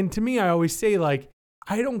 And to me, I always say like,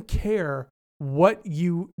 I don't care what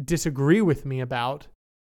you disagree with me about.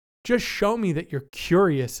 Just show me that you're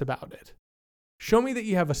curious about it. Show me that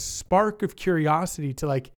you have a spark of curiosity to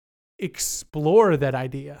like explore that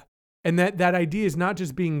idea. And that idea is not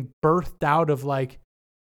just being birthed out of like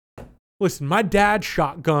listen, my dad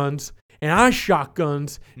shot guns and I shot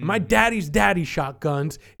guns and my daddy's daddy shot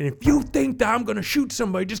guns. And if you think that I'm going to shoot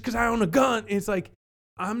somebody just because I own a gun, it's like,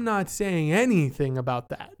 I'm not saying anything about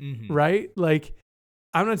that, right? Like,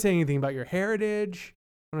 I'm not saying anything about your heritage.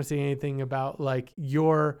 I'm not saying anything about like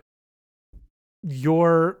your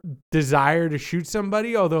desire to shoot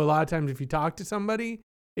somebody. Although a lot of times if you talk to somebody,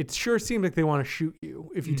 it sure seems like they want to shoot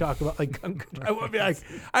you if you talk about like gun control. I would be like,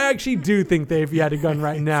 I actually do think that if you had a gun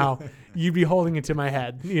right now, you'd be holding it to my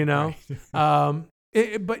head, you know? Right.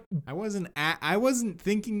 But I wasn't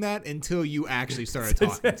thinking that until you actually started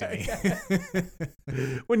talking to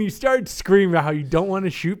me. when you started screaming about how you don't want to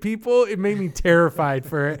shoot people, it made me terrified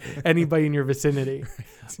for anybody in your vicinity.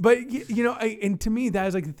 Right. But you know, and to me, that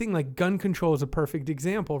is like the thing. Like gun control is a perfect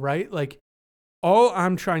example, right? Like all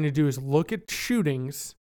I'm trying to do is look at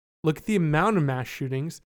shootings, look at the amount of mass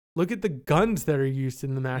shootings, look at the guns that are used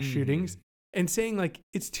in the mass shootings, and saying like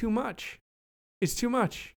it's too much. It's too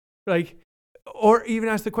much. Like. Or even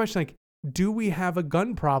ask the question, like, do we have a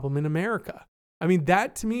gun problem in America? I mean,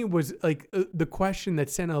 that to me was like the question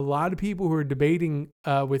that sent a lot of people who were debating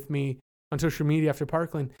with me on social media after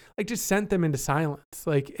Parkland, like just sent them into silence.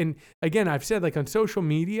 Like, and again, I've said like on social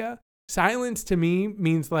media, silence to me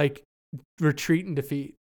means like retreat and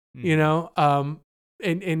defeat, you know?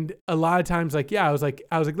 And a lot of times like, yeah, I was like,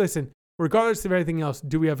 listen, regardless of everything else,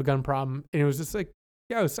 do we have a gun problem? And it was just like,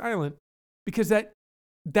 yeah, I was silent because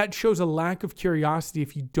that shows a lack of curiosity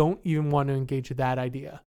if you don't even want to engage with that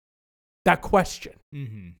idea, that question.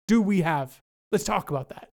 Do we have? Let's talk about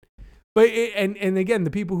that. But and again,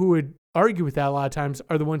 the people who would argue with that a lot of times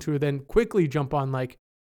are the ones who would then quickly jump on like,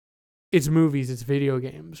 it's movies, it's video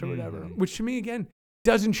games or whatever, which to me, again,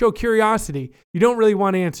 doesn't show curiosity. You don't really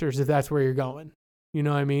want answers if that's where you're going. You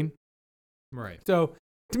know what I mean? Right. So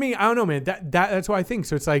to me, I don't know, man, that's what I think.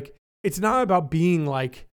 So it's like, it's not about being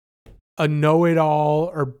like a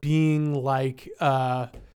know-it-all or being like,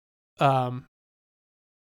 or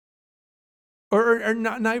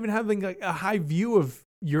not even having like a high view of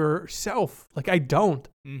yourself. Like I don't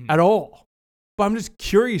at all, but I'm just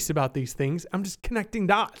curious about these things. I'm just connecting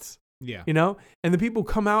dots. Yeah. You know, and the people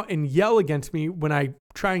come out and yell against me when I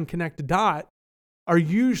try and connect a dot are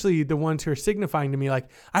usually the ones who are signifying to me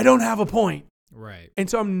like, I don't have a point. Right. And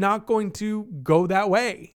so I'm not going to go that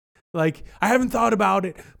way. Like, I haven't thought about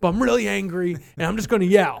it, but I'm really angry and I'm just going to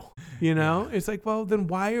yell, you know? It's like, well, then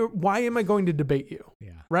why am I going to debate you?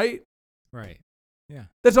 Yeah. Right? Right. Yeah.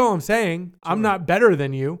 That's all I'm saying. Sure. I'm not better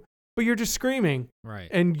than you, but you're just screaming. Right.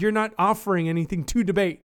 And you're not offering anything to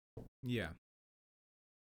debate. Yeah.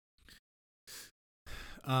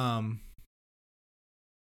 I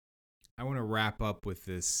want to wrap up with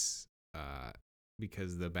this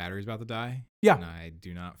because the battery's about to die. Yeah. And I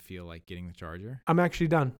do not feel like getting the charger. I'm actually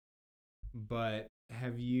done. But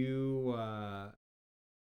have you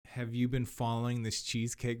been following this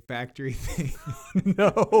Cheesecake Factory thing?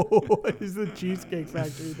 No. What is the Cheesecake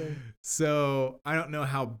Factory thing? So I don't know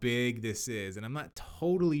how big this is, and I'm not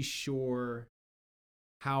totally sure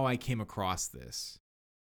how I came across this.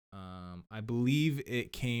 I believe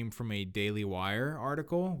it came from a Daily Wire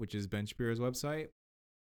article, which is Ben Shapiro's website.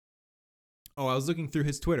 Oh, I was looking through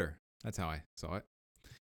his Twitter. That's how I saw it.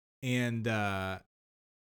 And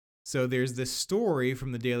so there's this story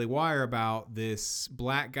from the Daily Wire about this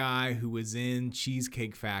black guy who was in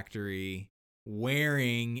Cheesecake Factory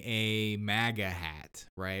wearing a MAGA hat,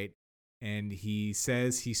 right? And he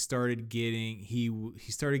says he started getting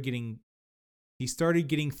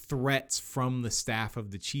threats from the staff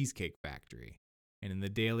of the Cheesecake Factory. And in the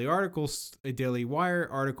Daily Wire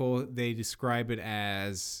article, they describe it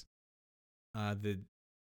as the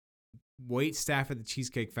wait staff at the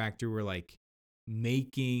Cheesecake Factory were like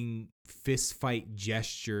making fist fight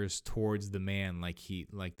gestures towards the man like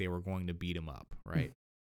they were going to beat him up, right?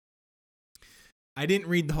 I didn't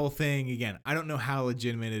read the whole thing. Again, I don't know how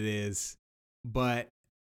legitimate it is, but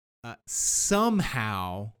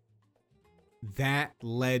somehow that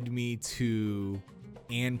led me to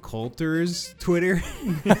Ann Coulter's Twitter.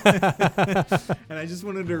 And I just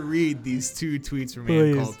wanted to read these two tweets from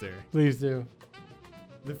Ann Coulter. Please do.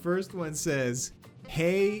 The first one says,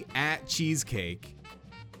 "Hey at Cheesecake,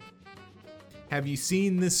 have you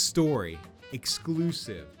seen this story?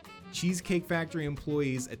 Exclusive. Cheesecake Factory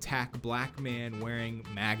employees attack black man wearing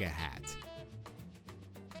MAGA hat."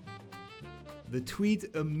 The tweet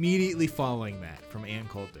immediately following that from Ann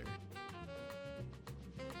Coulter: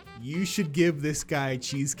 "You should give this guy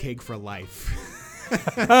cheesecake for life."